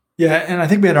 Yeah, and I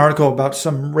think we had an article about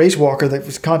some race walker that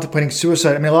was contemplating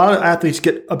suicide. I mean, a lot of athletes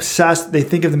get obsessed. They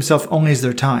think of themselves only as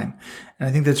their time. And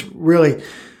I think that's really,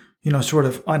 sort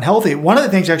of unhealthy. One of the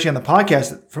things actually on the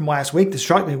podcast from last week that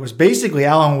struck me was basically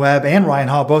Alan Webb and Ryan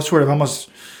Hall both sort of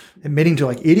almost admitting to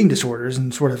like eating disorders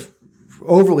and sort of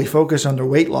overly focused on their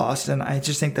weight loss. And I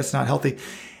just think that's not healthy.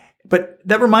 But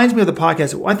that reminds me of the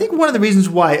podcast. I think one of the reasons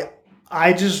why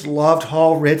I just loved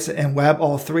Hall, Ritz, and Webb,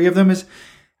 all three of them, is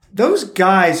those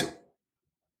guys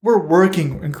were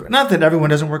working. Not that everyone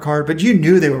doesn't work hard, but you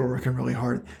knew they were working really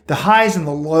hard. The highs and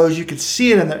the lows, you could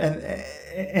see it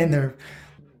in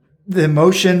the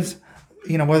emotions.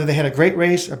 Whether they had a great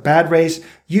race, a bad race,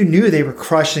 you knew they were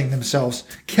crushing themselves,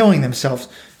 killing themselves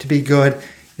to be good.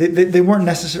 They weren't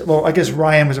necessarily. Well, I guess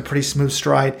Ryan was a pretty smooth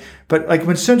stride, but like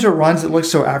when Sunter runs, it looks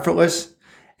so effortless.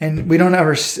 And we don't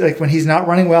ever, like when he's not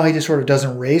running well, he just sort of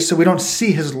doesn't race. So we don't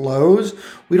see his lows.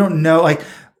 We don't know, like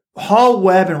Hall,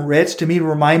 Webb, and Ritz to me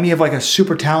remind me of like a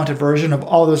super talented version of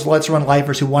all those Let's Run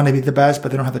lifers who want to be the best,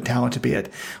 but they don't have the talent to be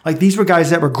it. Like these were guys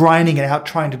that were grinding it out,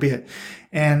 trying to be it.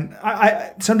 And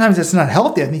I sometimes that's not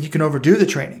healthy. I think you can overdo the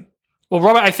training. Well,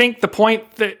 Robert, I think the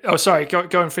point that, sorry,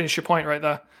 go and finish your point right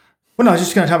there. Well, no, I was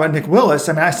just going to talk about Nick Willis.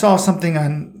 I mean, I saw something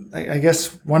on, I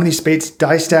guess, one of these Spates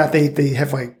Dystat. They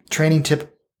have like training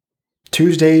tip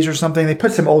Tuesdays or something. They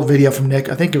put some old video from Nick.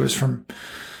 I think it was from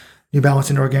New Balance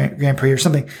Indoor Grand Prix or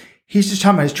something. He's just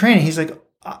talking about his training. He's like,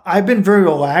 I've been very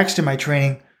relaxed in my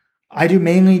training. I do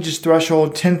mainly just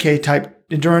threshold 10K type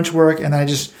endurance work, and I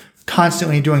just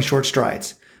constantly doing short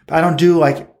strides. But I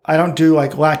don't do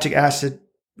like lactic acid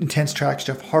intense track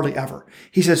stuff hardly ever.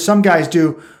 He says some guys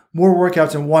do more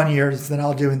workouts in 1 year than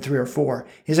I'll do in 3 or 4.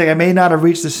 He's like, I may not have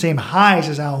reached the same highs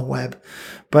as Alan Webb,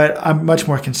 but I'm much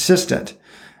more consistent.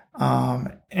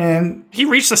 And he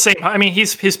reached the same. I mean,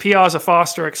 his PRs are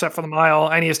faster except for the mile,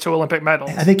 and he has 2 Olympic medals.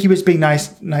 I think he was being nice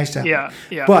to him. Yeah.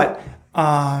 But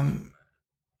I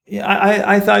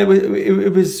thought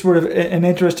it was sort of an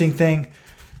interesting thing,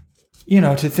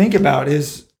 to think about.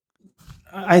 Is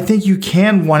I think you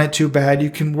can want it too bad, you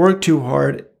can work too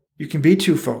hard, you can be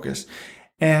too focused.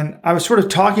 And I was sort of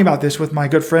talking about this with my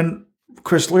good friend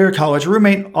Chris Lear, college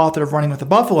roommate, author of Running with the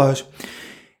Buffaloes.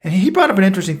 And he brought up an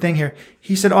interesting thing here.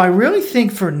 He said, I really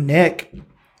think for Nick,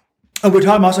 we're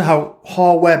talking also how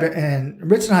Hall, Webb, and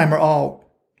Ritzenheim are all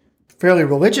fairly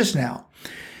religious now.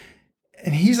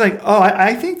 And he's like,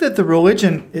 I think that the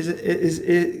religion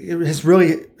it has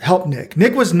really helped Nick.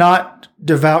 Nick was not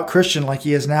devout Christian like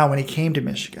he is now when he came to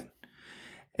Michigan.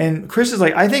 And Chris is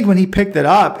like, I think when he picked it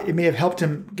up, it may have helped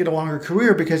him get a longer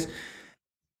career because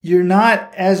you're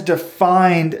not as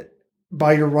defined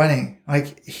by your running.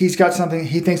 Like he's got something,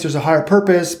 he thinks there's a higher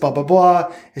purpose, blah, blah,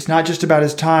 blah. It's not just about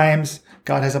his times.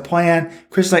 God has a plan.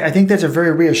 Chris is like, I think that's a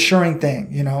very reassuring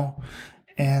thing,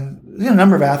 And a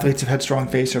number of athletes have had strong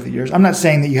faiths over the years. I'm not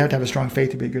saying that you have to have a strong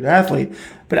faith to be a good athlete,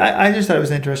 but I just thought it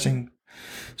was an interesting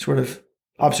sort of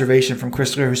observation from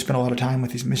Chris Lear, who spent a lot of time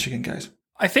with these Michigan guys.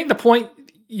 I think the point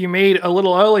you made a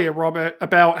little earlier, Robert,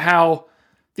 about how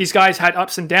these guys had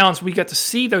ups and downs, we get to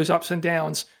see those ups and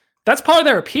downs. That's part of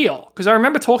their appeal. Because I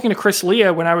remember talking to Chris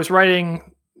Lear when I was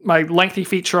writing my lengthy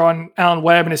feature on Alan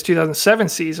Webb in his 2007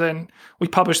 season. We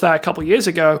published that a couple years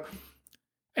ago.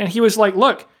 And he was like,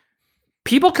 look,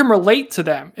 people can relate to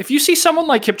them. If you see someone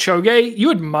like Kipchoge, you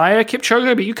admire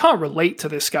Kipchoge, but you can't relate to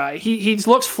this guy. He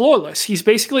looks flawless. He's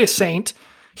basically a saint.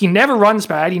 He never runs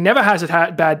bad. He never has a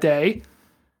bad day.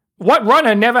 What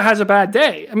runner never has a bad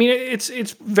day? I mean, it's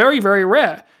very, very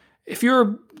rare. If you're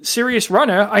a serious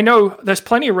runner, I know there's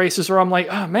plenty of races where I'm like,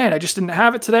 oh man, I just didn't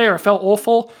have it today, or I felt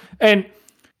awful. And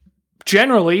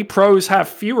generally, pros have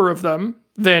fewer of them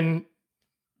than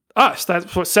us.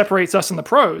 That's what separates us and the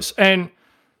pros. And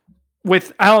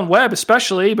with Alan Webb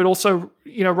especially, but also,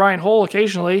 Ryan Hall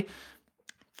occasionally,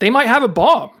 they might have a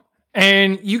bomb.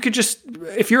 And you could just,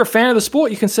 if you're a fan of the sport,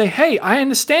 you can say, hey, I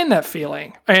understand that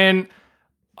feeling. And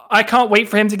I can't wait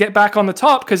for him to get back on the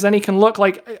top because then he can look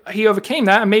like he overcame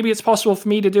that. And maybe it's possible for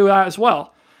me to do that as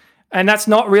well. And that's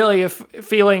not really a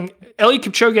feeling. Eliud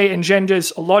Kipchoge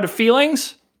engenders a lot of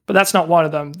feelings, but that's not one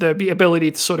of them. The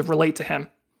ability to sort of relate to him.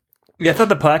 Yeah, I thought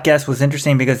the podcast was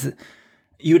interesting because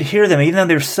you would hear them, even though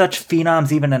they're such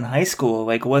phenoms even in high school.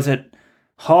 Like, was it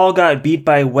Hall got beat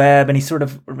by Webb and he sort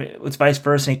of was vice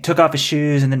versa. And he took off his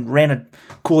shoes and then ran a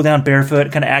cool down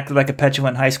barefoot, kind of acted like a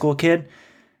petulant high school kid.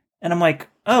 And I'm like,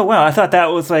 oh, wow, I thought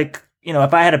that was like,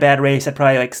 if I had a bad race, I'd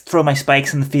probably like throw my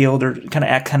spikes in the field or kind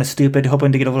of act kind of stupid,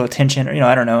 hoping to get a little attention or,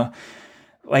 I don't know.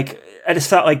 Like, I just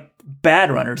thought like bad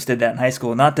runners did that in high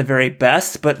school. Not the very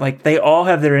best, but like they all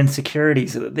have their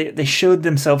insecurities. They showed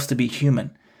themselves to be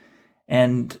human.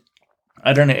 And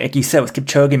I don't know, like you said, with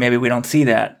Kipchoge, maybe we don't see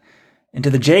that. And to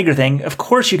the Jaeger thing, of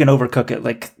course you can overcook it.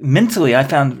 Like mentally, I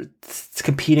found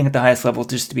competing at the highest level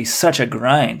just to be such a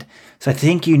grind. So I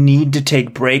think you need to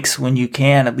take breaks when you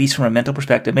can, at least from a mental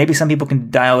perspective. Maybe some people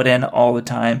can dial it in all the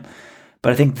time,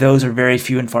 but I think those are very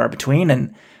few and far between.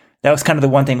 And that was kind of the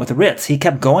one thing with the Ritz. He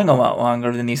kept going a lot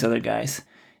longer than these other guys,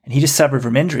 and he just suffered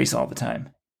from injuries all the time.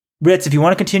 Ritz, if you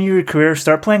want to continue your career,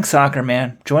 start playing soccer,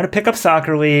 man. Join a pickup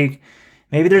soccer league.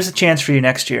 Maybe there's a chance for you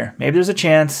next year. Maybe there's a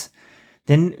chance.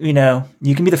 Then,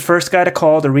 you can be the first guy to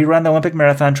call to rerun the Olympic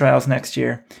marathon trials next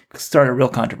year. Start a real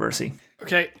controversy.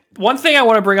 Okay, one thing I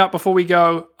want to bring up before we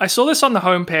go. I saw this on the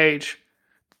homepage.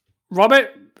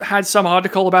 Robert had some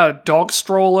article about a dog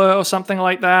stroller or something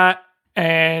like that.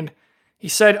 And he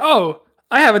said, oh,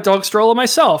 I have a dog stroller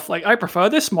myself. Like, I prefer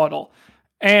this model.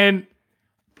 And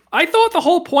I thought the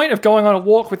whole point of going on a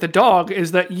walk with the dog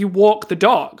is that you walk the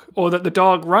dog or that the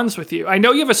dog runs with you. I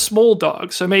know you have a small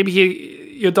dog, so maybe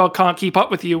your dog can't keep up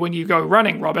with you when you go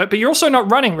running, Robert, but you're also not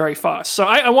running very fast. So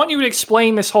I want you to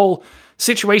explain this whole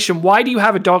situation. Why do you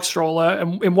have a dog stroller,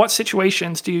 and in what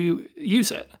situations do you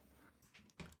use it?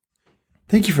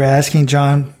 Thank you for asking,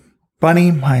 John.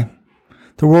 Bunny,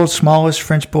 the world's smallest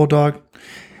French bulldog,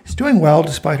 is doing well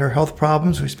despite her health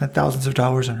problems. We spent thousands of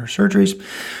dollars on her surgeries,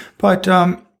 but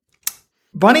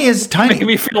Bunny is tiny. Making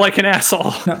me feel like an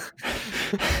asshole. No.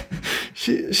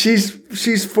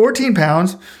 She's 14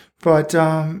 pounds, but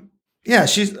everyone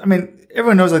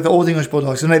knows like the old English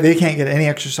bulldogs, and they can't get any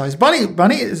exercise.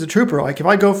 Bunny is a trooper. Like if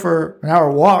I go for an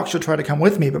hour walk, she'll try to come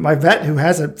with me. But my vet, who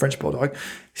has a French bulldog,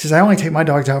 he says I only take my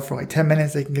dogs out for like 10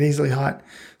 minutes. They can get easily hot.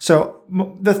 So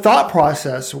the thought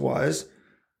process was,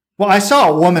 well, I saw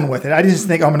a woman with it. I didn't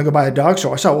think I'm going to go buy a dog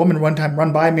stroller. I saw a woman one time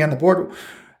run by me on the board.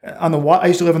 I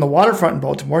used to live on the waterfront in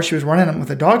Baltimore. She was running them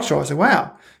with a dog stroller. I said,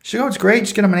 wow. She goes, it's great.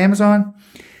 Just get them on Amazon.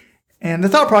 And the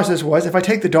thought process was, if I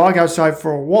take the dog outside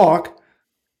for a walk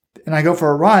and I go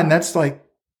for a run, that's like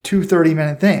 2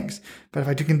 30-minute things. But if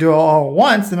I can do it all at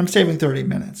once, then I'm saving 30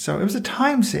 minutes. So it was a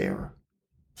time saver.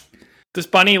 Does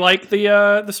Bunny like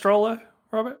the stroller,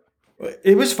 Robert?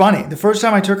 It was funny. The first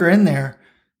time I took her in there,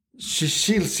 she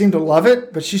seemed to love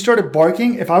it, but she started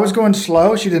barking. If I was going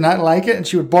slow, she did not like it, and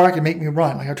she would bark and make me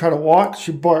run. Like I try to walk,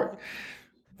 she'd bark.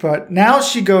 But now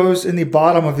she goes in the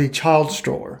bottom of the child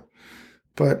stroller.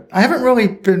 But I haven't really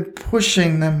been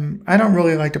pushing them. I don't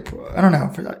really like to, I don't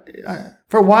know.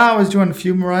 For a while, I was doing a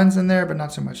few runs in there, but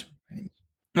not so much anymore.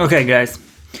 Okay, guys.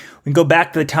 We can go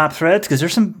back to the top threads because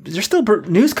there's still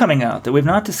news coming out that we've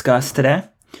not discussed today.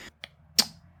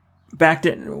 Back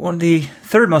to one of the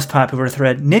third most popular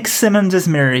thread. Nick Symmonds is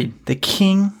married. The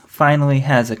king finally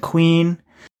has a queen.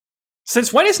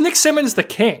 Since when is Nick Symmonds the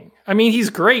king? I mean, he's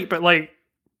great, but like,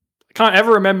 I can't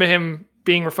ever remember him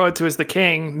being referred to as the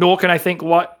king, nor can I think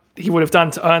what he would have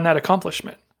done to earn that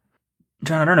accomplishment.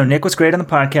 John, I don't know. Nick was great on the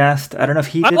podcast. I don't know if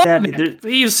he did that.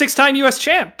 He was 6-time U.S.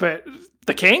 champ, but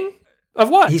the king? Of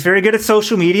what? He's very good at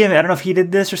social media. I don't know if he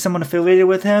did this or someone affiliated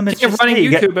with him. It's king of running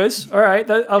YouTubers. All right,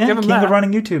 I'll give him that. King of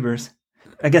running YouTubers.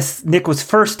 I guess Nick was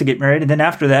first to get married, and then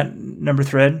after that, number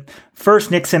thread.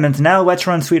 First, Nick Symmonds. Now, Let's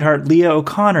Run sweetheart Leah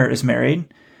O'Connor is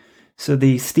married. So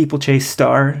the steeplechase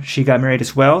star, she got married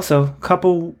as well. So a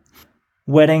couple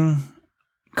wedding,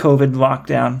 COVID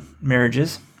lockdown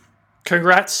marriages.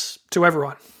 Congrats to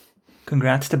everyone.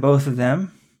 Congrats to both of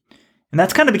them. And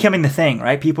that's kind of becoming the thing,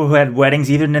 right? People who had weddings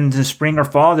even in the spring or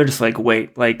fall, they're just like,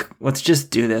 wait, like, let's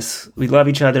just do this. We love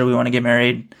each other. We want to get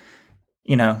married.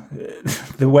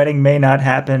 The wedding may not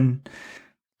happen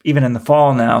even in the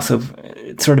fall now. So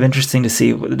it's sort of interesting to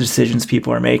see what the decisions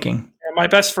people are making. Yeah, one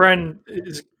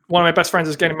of my best friends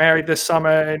is getting married this summer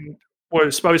and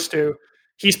was supposed to.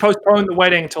 He's postponed the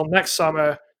wedding until next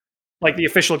summer, like the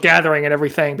official gathering and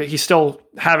everything, but he's still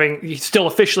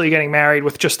officially getting married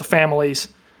with just the families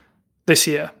this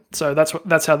year. So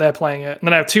that's how they're playing it. And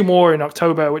then I have 2 more in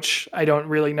October, which I don't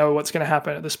really know what's going to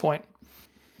happen at this point.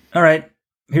 All right.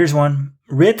 Here's one.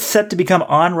 Ritz set to become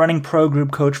on-running pro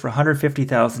group coach for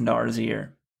 $150,000 a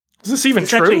year. Is this even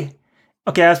true?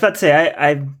 Okay, I was about to say,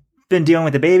 I've been dealing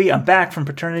with a baby. I'm back from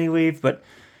paternity leave, but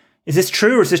is this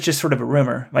true or is this just sort of a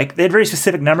rumor? Like, they had very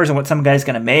specific numbers on what some guy's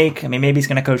going to make. I mean, maybe he's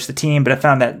going to coach the team, but I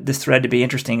found this thread to be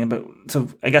interesting. But so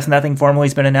I guess nothing formally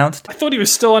has been announced. I thought he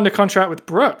was still under contract with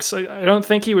Brooks. I don't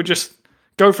think he would just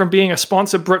go from being a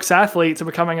sponsored Brooks athlete to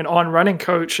becoming an on-running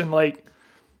coach in like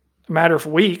a matter of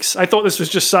weeks. I thought this was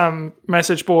just some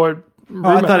message board rumor.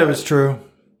 I thought it was true.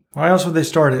 Why else would they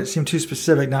start it? It seemed too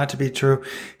specific not to be true.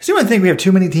 Does anyone think we have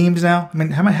too many teams now? I mean,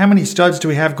 how many studs do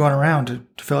we have going around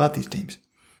to fill out these teams?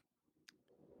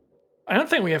 I don't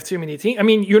think we have too many teams. I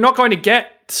mean, you're not going to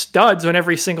get studs on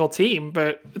every single team,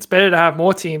 but it's better to have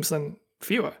more teams than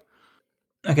fewer.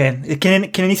 Okay.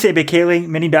 Can you say Big Kaylee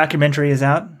mini documentary is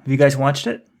out? Have you guys watched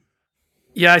it?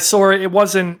 Yeah, I saw it. It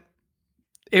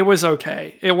was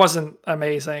okay. It wasn't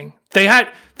amazing. They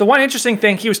had the one interesting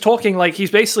thing, he was talking, like,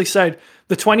 he's basically said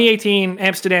the 2018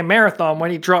 Amsterdam Marathon, when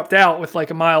he dropped out with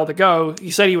like a mile to go, he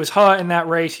said he was hurt in that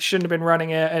race. He shouldn't have been running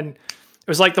it. And it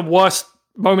was like the worst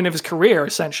moment of his career,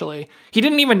 essentially. He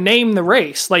didn't even name the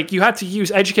race. Like, you had to use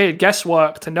educated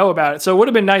guesswork to know about it. So it would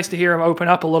have been nice to hear him open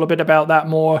up a little bit about that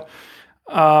more.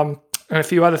 And a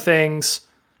few other things.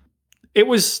 It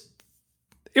was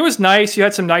nice. You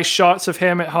had some nice shots of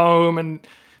him at home, and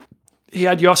he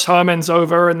had Jos Hermans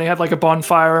over, and they had like a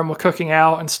bonfire and were cooking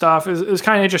out and stuff. It was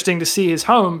kind of interesting to see his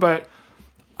home, but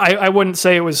I wouldn't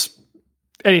say it was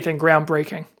anything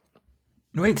groundbreaking.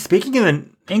 Wait, speaking of the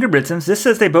Ingebrigtsens, this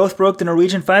says they both broke the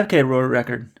Norwegian 5K road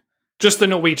record. Just the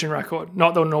Norwegian record,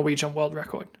 not the Norwegian world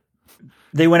record.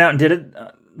 They went out and did it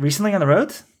recently on the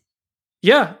roads?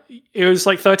 Yeah, it was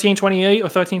like 13:28 or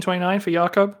 13:29 for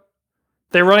Jakob.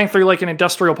 They were running through like an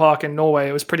industrial park in Norway.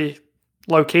 It was pretty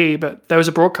low key, but there was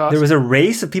a broadcast. There was a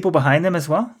race of people behind them as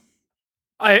well?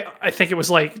 I think it was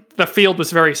like the field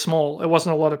was very small. It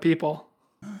wasn't a lot of people.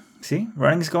 See,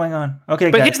 running's going on.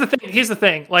 Okay, but guys. Here's the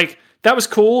thing. Like, that was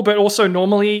cool, but also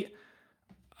normally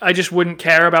I just wouldn't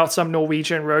care about some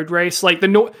Norwegian road race. Like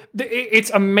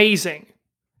it's amazing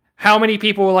how many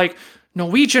people were like,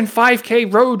 Norwegian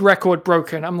 5K road record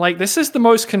broken. I'm like, this is the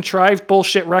most contrived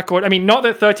bullshit record. I mean, not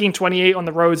that 13:28 on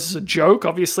the roads is a joke.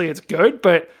 Obviously, it's good,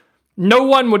 but no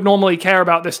one would normally care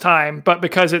about this time. But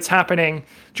because it's happening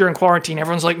during quarantine,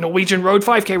 everyone's like, Norwegian road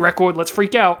 5K record. Let's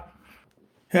freak out.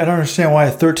 Yeah, I don't understand why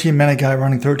a 13-minute guy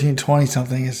running 13:20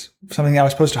 something is something I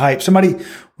was supposed to hype. Somebody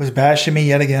was bashing me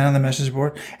yet again on the message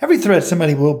board. Every thread,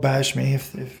 somebody will bash me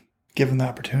if given the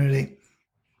opportunity.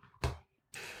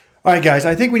 All right, guys,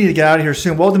 I think we need to get out of here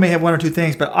soon. Weldon may have one or two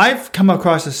things, but I've come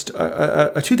across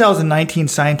a 2019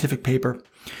 scientific paper,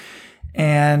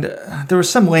 and there was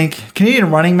some link.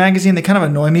 Canadian Running Magazine, they kind of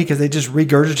annoy me because they just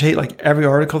regurgitate like every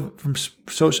article from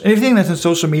social, anything that's in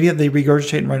social media, they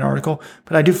regurgitate and write an article.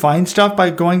 But I do find stuff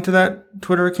by going to that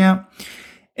Twitter account.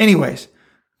 Anyways,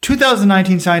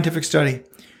 2019 scientific study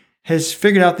has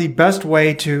figured out the best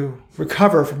way to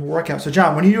recover from a workout. So,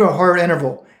 John, when you do a hard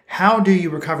interval, how do you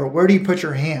recover? Where do you put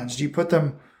your hands? Do you put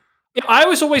them? Yeah, I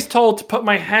was always told to put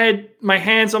my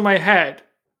hands on my head.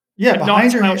 Yeah,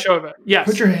 behind your head. Over. Yes.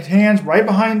 Put your hands right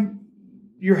behind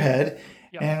your head,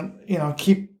 and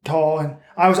keep tall. And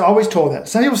I was always told that.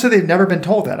 Some people say they've never been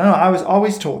told that. I don't know. I was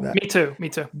always told that. Me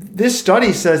too. This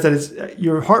study says that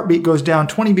your heartbeat goes down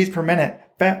 20 beats per minute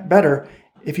better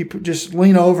if you just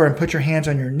lean over and put your hands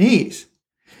on your knees.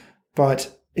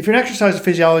 But if you're an exercise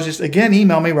physiologist, again,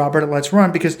 email me, Robert at Let's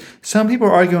Run, because some people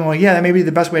are arguing, well, yeah, that may be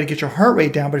the best way to get your heart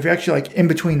rate down. But if you're actually like in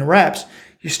between reps,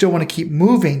 you still want to keep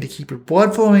moving to keep your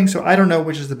blood flowing. So I don't know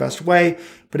which is the best way,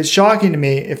 but it's shocking to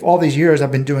me if all these years I've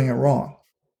been doing it wrong.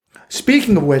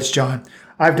 Speaking of which, John,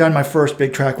 I've done my first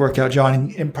big track workout,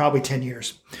 John, in probably 10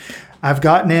 years. I've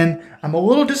gotten in. I'm a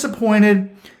little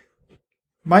disappointed.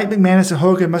 Mike McManus and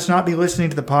Hoka must not be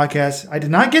listening to the podcast. I did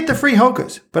not get the free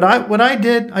Hokas, but I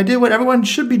did what everyone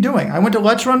should be doing. I went to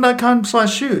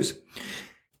letsrun.com/shoes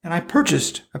and I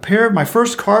purchased a pair of my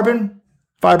first carbon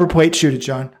fiber plate shoes,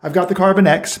 John. I've got the Carbon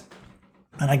X,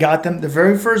 and I got them the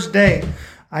very first day.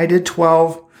 I did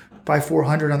 12 by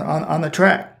 400 on the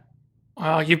track.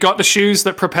 You've got the shoes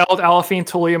that propelled Alafine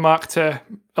Tuliamak to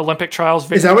Olympic trials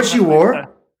victory. Is that what you wore?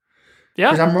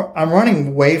 Yeah. Because I'm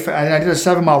running way fast. I did a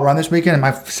 7-mile run this weekend, and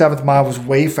my 7th mile was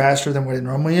way faster than what it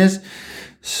normally is.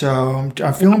 So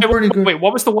I'm feeling pretty good. Wait,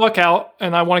 what was the workout?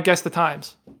 And I want to guess the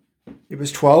times. It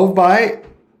was 12 by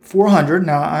 400.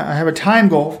 Now, I have a time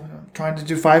goal. I'm trying to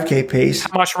do 5K pace.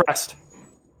 How much rest?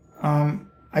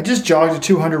 I just jogged a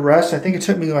 200 rest. I think it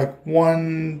took me like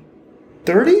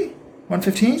 130,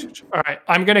 115. All right.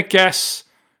 I'm going to guess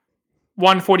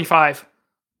 145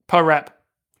 per rep.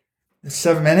 The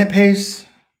 7-minute pace.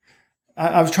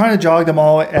 I was trying to jog them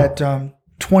all at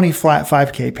 20 flat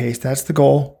 5K pace. That's the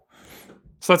goal.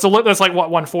 So that's like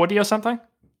what, 140 or something?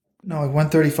 No, like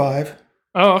 135.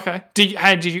 Oh, okay.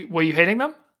 Were you hitting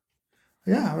them?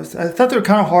 Yeah, I thought they were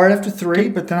kind of hard after 3,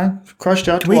 but then I crushed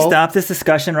out 12. Can we stop this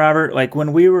discussion, Robert? Like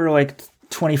when we were like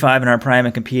 25 in our prime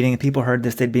and competing, if people heard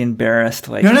this, they'd be embarrassed.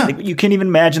 Like, no. Like, you can't even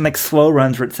imagine like slow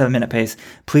runs were at 7-minute pace.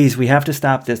 Please, we have to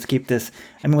stop this. Keep this.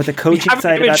 I mean, with the coaching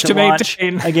site about to launch,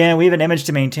 again, we have an image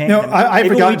to maintain. No, I maybe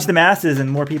forgot. We'll reach the masses and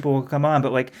more people will come on.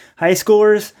 But like high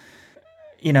schoolers,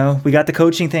 we got the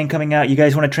coaching thing coming out. You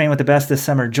guys want to train with the best this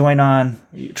summer? Join on.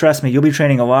 Trust me, you'll be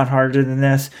training a lot harder than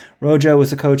this. Rojo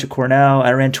was the coach at Cornell.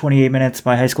 I ran 28 minutes.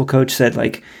 My high school coach said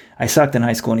like I sucked in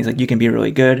high school, and he's like, you can be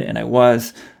really good, and I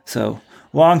was. So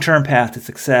long-term path to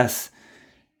success.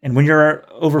 And when you're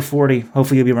over 40,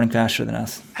 hopefully you'll be running faster than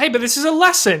us. Hey, but this is a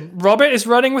lesson. Robert is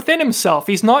running within himself.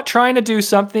 He's not trying to do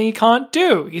something he can't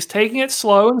do. He's taking it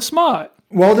slow and smart.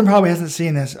 Weldon probably hasn't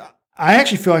seen this. I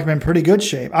actually feel like I'm in pretty good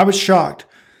shape. I was shocked.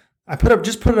 I put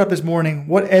it up this morning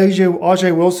what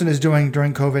Ajay Wilson is doing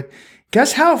during COVID.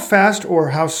 Guess how fast or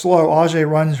how slow Ajay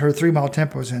runs her 3-mile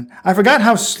tempos in. I forgot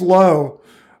how slow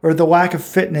or the lack of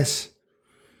fitness.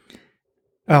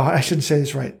 Oh, I shouldn't say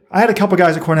this right. I had a couple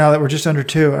guys at Cornell that were just under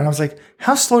 2, and I was like,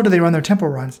 how slow do they run their tempo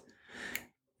runs?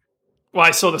 Well,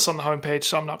 I saw this on the homepage,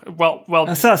 so I'm not... Well,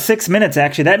 I saw 6 minutes,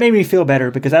 actually. That made me feel better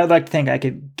because I would like to think I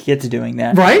could get to doing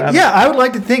that. Right? Yeah, I would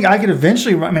like to think I could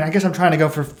eventually run. I mean, I guess I'm trying to go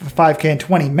for 5K in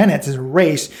 20 minutes as a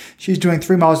race. She's doing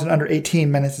 3 miles in under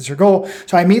 18 minutes is her goal.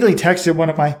 So I immediately texted one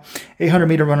of my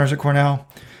 800-meter runners at Cornell.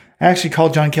 I actually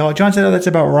called John Kellogg. John said, oh, that's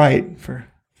about right.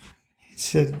 He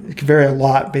said it could vary a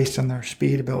lot based on their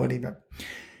speed ability. But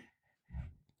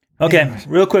okay, anyways.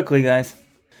 Real quickly, guys.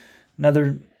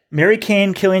 Another Mary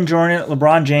Kane, Killian Jornet,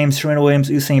 LeBron James, Serena Williams,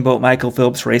 Usain Bolt, Michael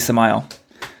Phelps race a mile.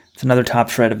 It's another top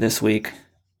thread of this week.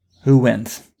 Who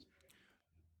wins?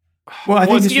 Well, I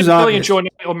think this was obvious. Killian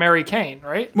Jornet or Mary Kane,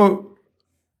 right? Well,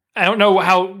 I don't know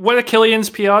what are Killian's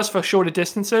PRs for shorter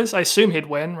distances. I assume he'd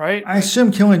win, right? I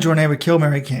assume Killian Jornet would kill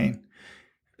Mary Kane.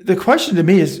 The question to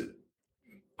me is,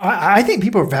 I think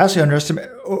people are vastly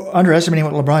underestimating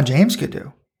what LeBron James could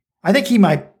do. I think he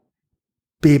might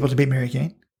be able to beat Mary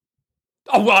Kane.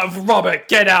 Oh, well, Robert,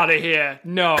 get out of here.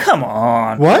 No. Come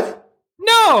on. What?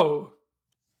 No.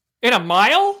 In a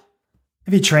mile?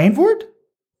 Have you trained for it?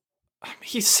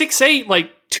 He's 6'8",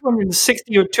 like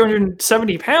 260 or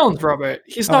 270 pounds, Robert.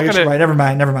 He's not going to... Right. Never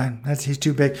mind. He's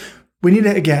too big. We need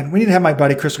to have my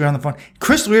buddy Chris Lear on the phone.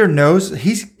 Chris Lear knows,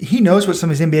 he knows what some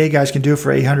of these NBA guys can do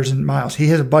for 800s and miles. He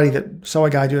has a buddy that saw a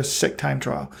guy do a sick time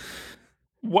trial.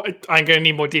 What? I'm going to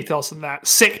need more details than that.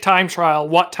 Sick time trial.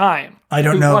 What time? I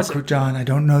don't know, John. I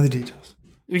don't know the details.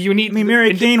 You need. I mean,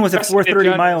 Mary Kane was a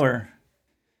 4:30 miler.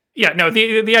 Yeah, no.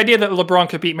 The idea that LeBron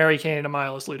could beat Mary Kane in a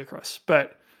mile is ludicrous.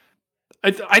 But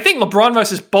I think LeBron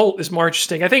versus Bolt is more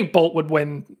interesting. I think Bolt would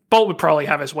win. Bolt would probably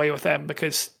have his way with them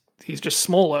because he's just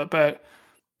smaller. But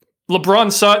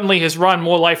LeBron certainly has run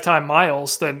more lifetime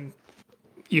miles than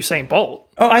Usain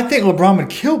Bolt. Oh, I think LeBron would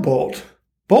kill Bolt.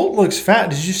 Bolt looks fat.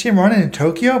 Did you see him running in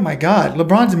Tokyo? My God,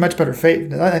 LeBron's in much better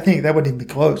shape. I think that wouldn't even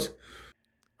be close.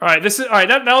 All right,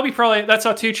 that'll be probably that's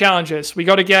our 2 challenges. We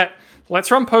got to get Let's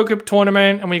Run Poker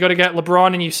Tournament, and we got to get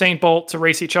LeBron and Usain Bolt to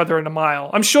race each other in a mile.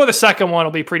 I'm sure the second one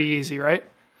will be pretty easy, right?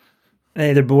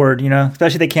 Hey, they're bored,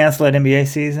 especially if they cancel that NBA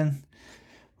season.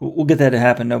 We'll get that to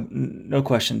happen. No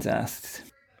questions asked.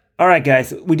 All right,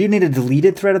 guys, we do need a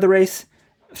deleted thread of the race.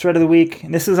 Thread of the week,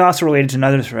 and this is also related to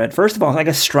another thread. First of all, I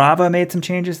guess Strava made some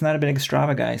changes. Not a big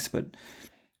Strava guys, but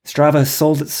Strava has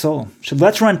sold its soul. Should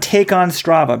Let's Run take on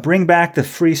Strava? Bring back the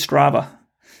free Strava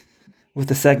with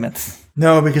the segments.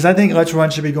 No, because I think Let's Run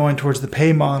should be going towards the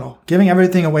pay model. Giving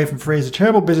everything away from free is a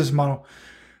terrible business model.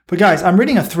 But guys, I'm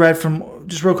reading a thread from,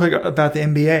 just real quick, about the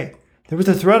NBA. There was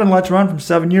a thread on Let's Run from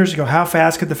 7 years ago. How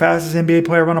fast could the fastest NBA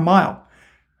player run a mile?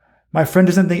 My friend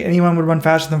doesn't think anyone would run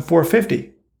faster than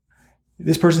 450.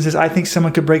 This person says, I think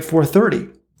someone could break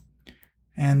 430.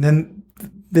 And then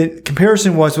the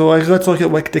comparison was, well, let's look at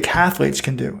what decathletes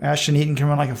can do. Ashton Eaton can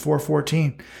run like a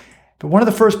 414. But one of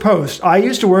the first posts, I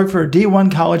used to work for a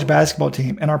D1 college basketball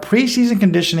team. In our preseason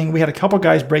conditioning, we had a couple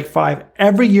guys break 5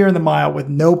 every year in the mile with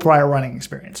no prior running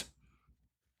experience.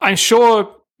 I'm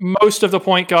sure most of the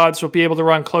point guards will be able to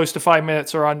run close to 5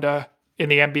 minutes or under in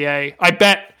the NBA.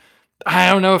 I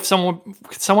don't know if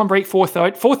could someone break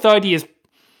 430. 430 is...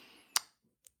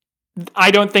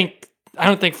 I don't think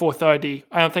 430.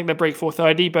 I don't think they break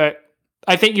 430, but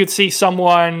I think you'd see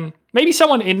maybe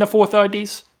someone in the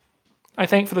 430s, I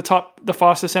think, for the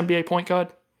fastest NBA point guard.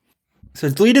 So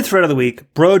deleted thread of the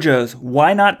week, Brojo's,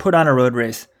 why not put on a road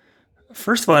race?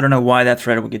 First of all, I don't know why that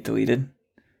thread would get deleted,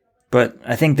 but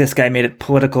I think this guy made it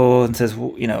political and says,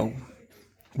 well,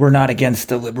 we're not against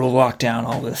the liberal lockdown,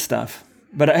 all this stuff.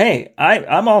 But hey,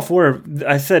 I'm all for,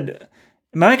 I said,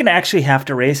 am I going to actually have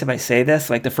to race if I say this?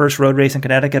 Like the first road race in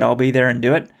Connecticut, I'll be there and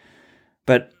do it.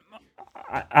 But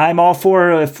I'm all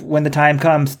for when the time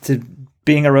comes to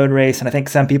being a road race, and I think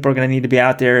some people are going to need to be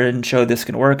out there and show this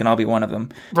can work, and I'll be one of them.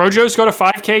 Rojo's got a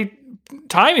 5K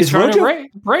time. He's trying to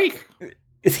break.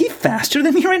 Is he faster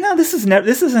than me right now? This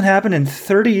hasn't happened in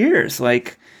 30 years.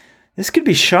 Like, this could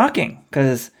be shocking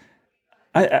because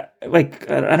I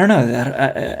don't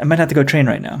know. I might have to go train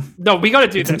right now. No, we got to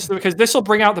do this because this will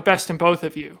bring out the best in both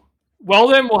of you.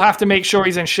 Weldon will have to make sure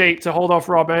he's in shape to hold off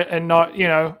Robert and not,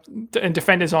 and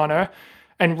defend his honor.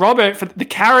 And Robert, for the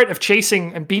carrot of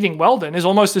chasing and beating Weldon is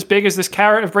almost as big as this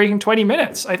carrot of breaking 20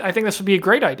 minutes. I think this would be a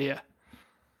great idea.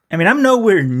 I mean, I'm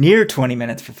nowhere near 20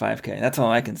 minutes for 5K. That's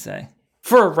all I can say.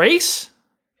 For a race?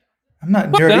 I'm not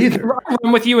near it either. I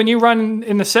run with you and you run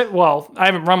in the set. Well, I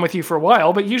haven't run with you for a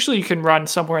while, but usually you can run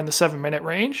somewhere in the 7-minute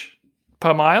range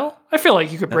per mile. I feel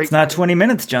like you could break. It's not 20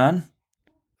 minutes, John.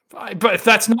 But if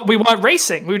that's not, we weren't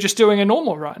racing. We were just doing a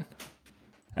normal run.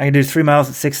 I can do 3 miles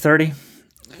at 6:30.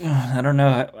 I don't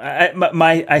know.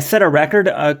 I set a record.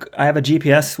 I have a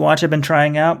GPS watch I've been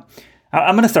trying out.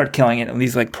 I'm going to start killing it in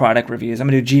these like product reviews. I'm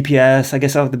going to do GPS. I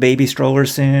guess I'll have the baby stroller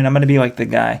soon. I'm going to be like the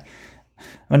guy.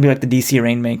 I'm going to be like the DC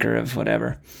Rainmaker of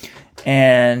whatever.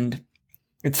 And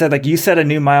it said like, you set a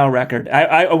new mile record.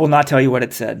 I will not tell you what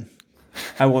it said.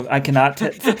 I cannot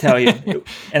tell you.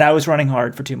 And I was running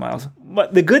hard for 2 miles.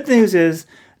 But the good news is,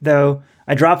 though,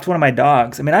 I dropped one of my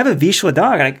dogs. I mean, I have a Vizsla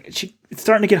dog. It's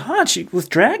starting to get hot. She was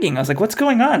dragging. I was like, what's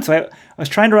going on? So I was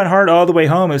trying to run hard all the way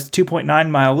home. It was a 2.9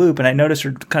 mile loop. And I noticed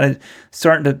her kind of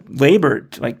starting to labor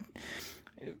like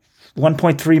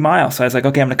 1.3 miles. So I was like,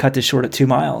 okay, I'm going to cut this short at 2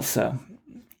 miles. So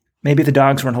maybe the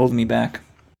dogs weren't holding me back.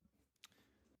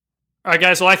 All right,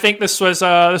 guys. Well, I think this was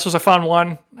a fun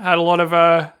one. Had a lot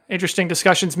of interesting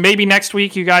discussions. Maybe next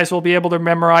week you guys will be able to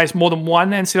memorize more than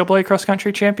one NCAA cross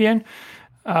country champion.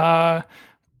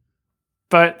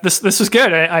 But this was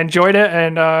good. I enjoyed it,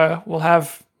 and we'll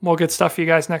have more good stuff for you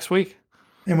guys next week.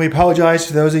 And we apologize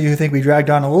to those of you who think we dragged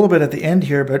on a little bit at the end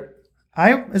here, but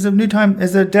as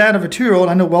a dad of a 2-year-old,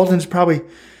 I know Weldon's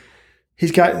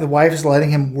the wife is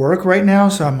letting him work right now,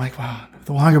 so I'm like, wow,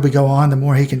 the longer we go on, the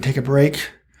more he can take a break.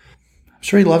 I'm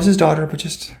sure he loves his daughter, but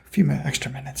just a few extra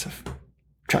minutes of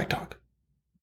track talk.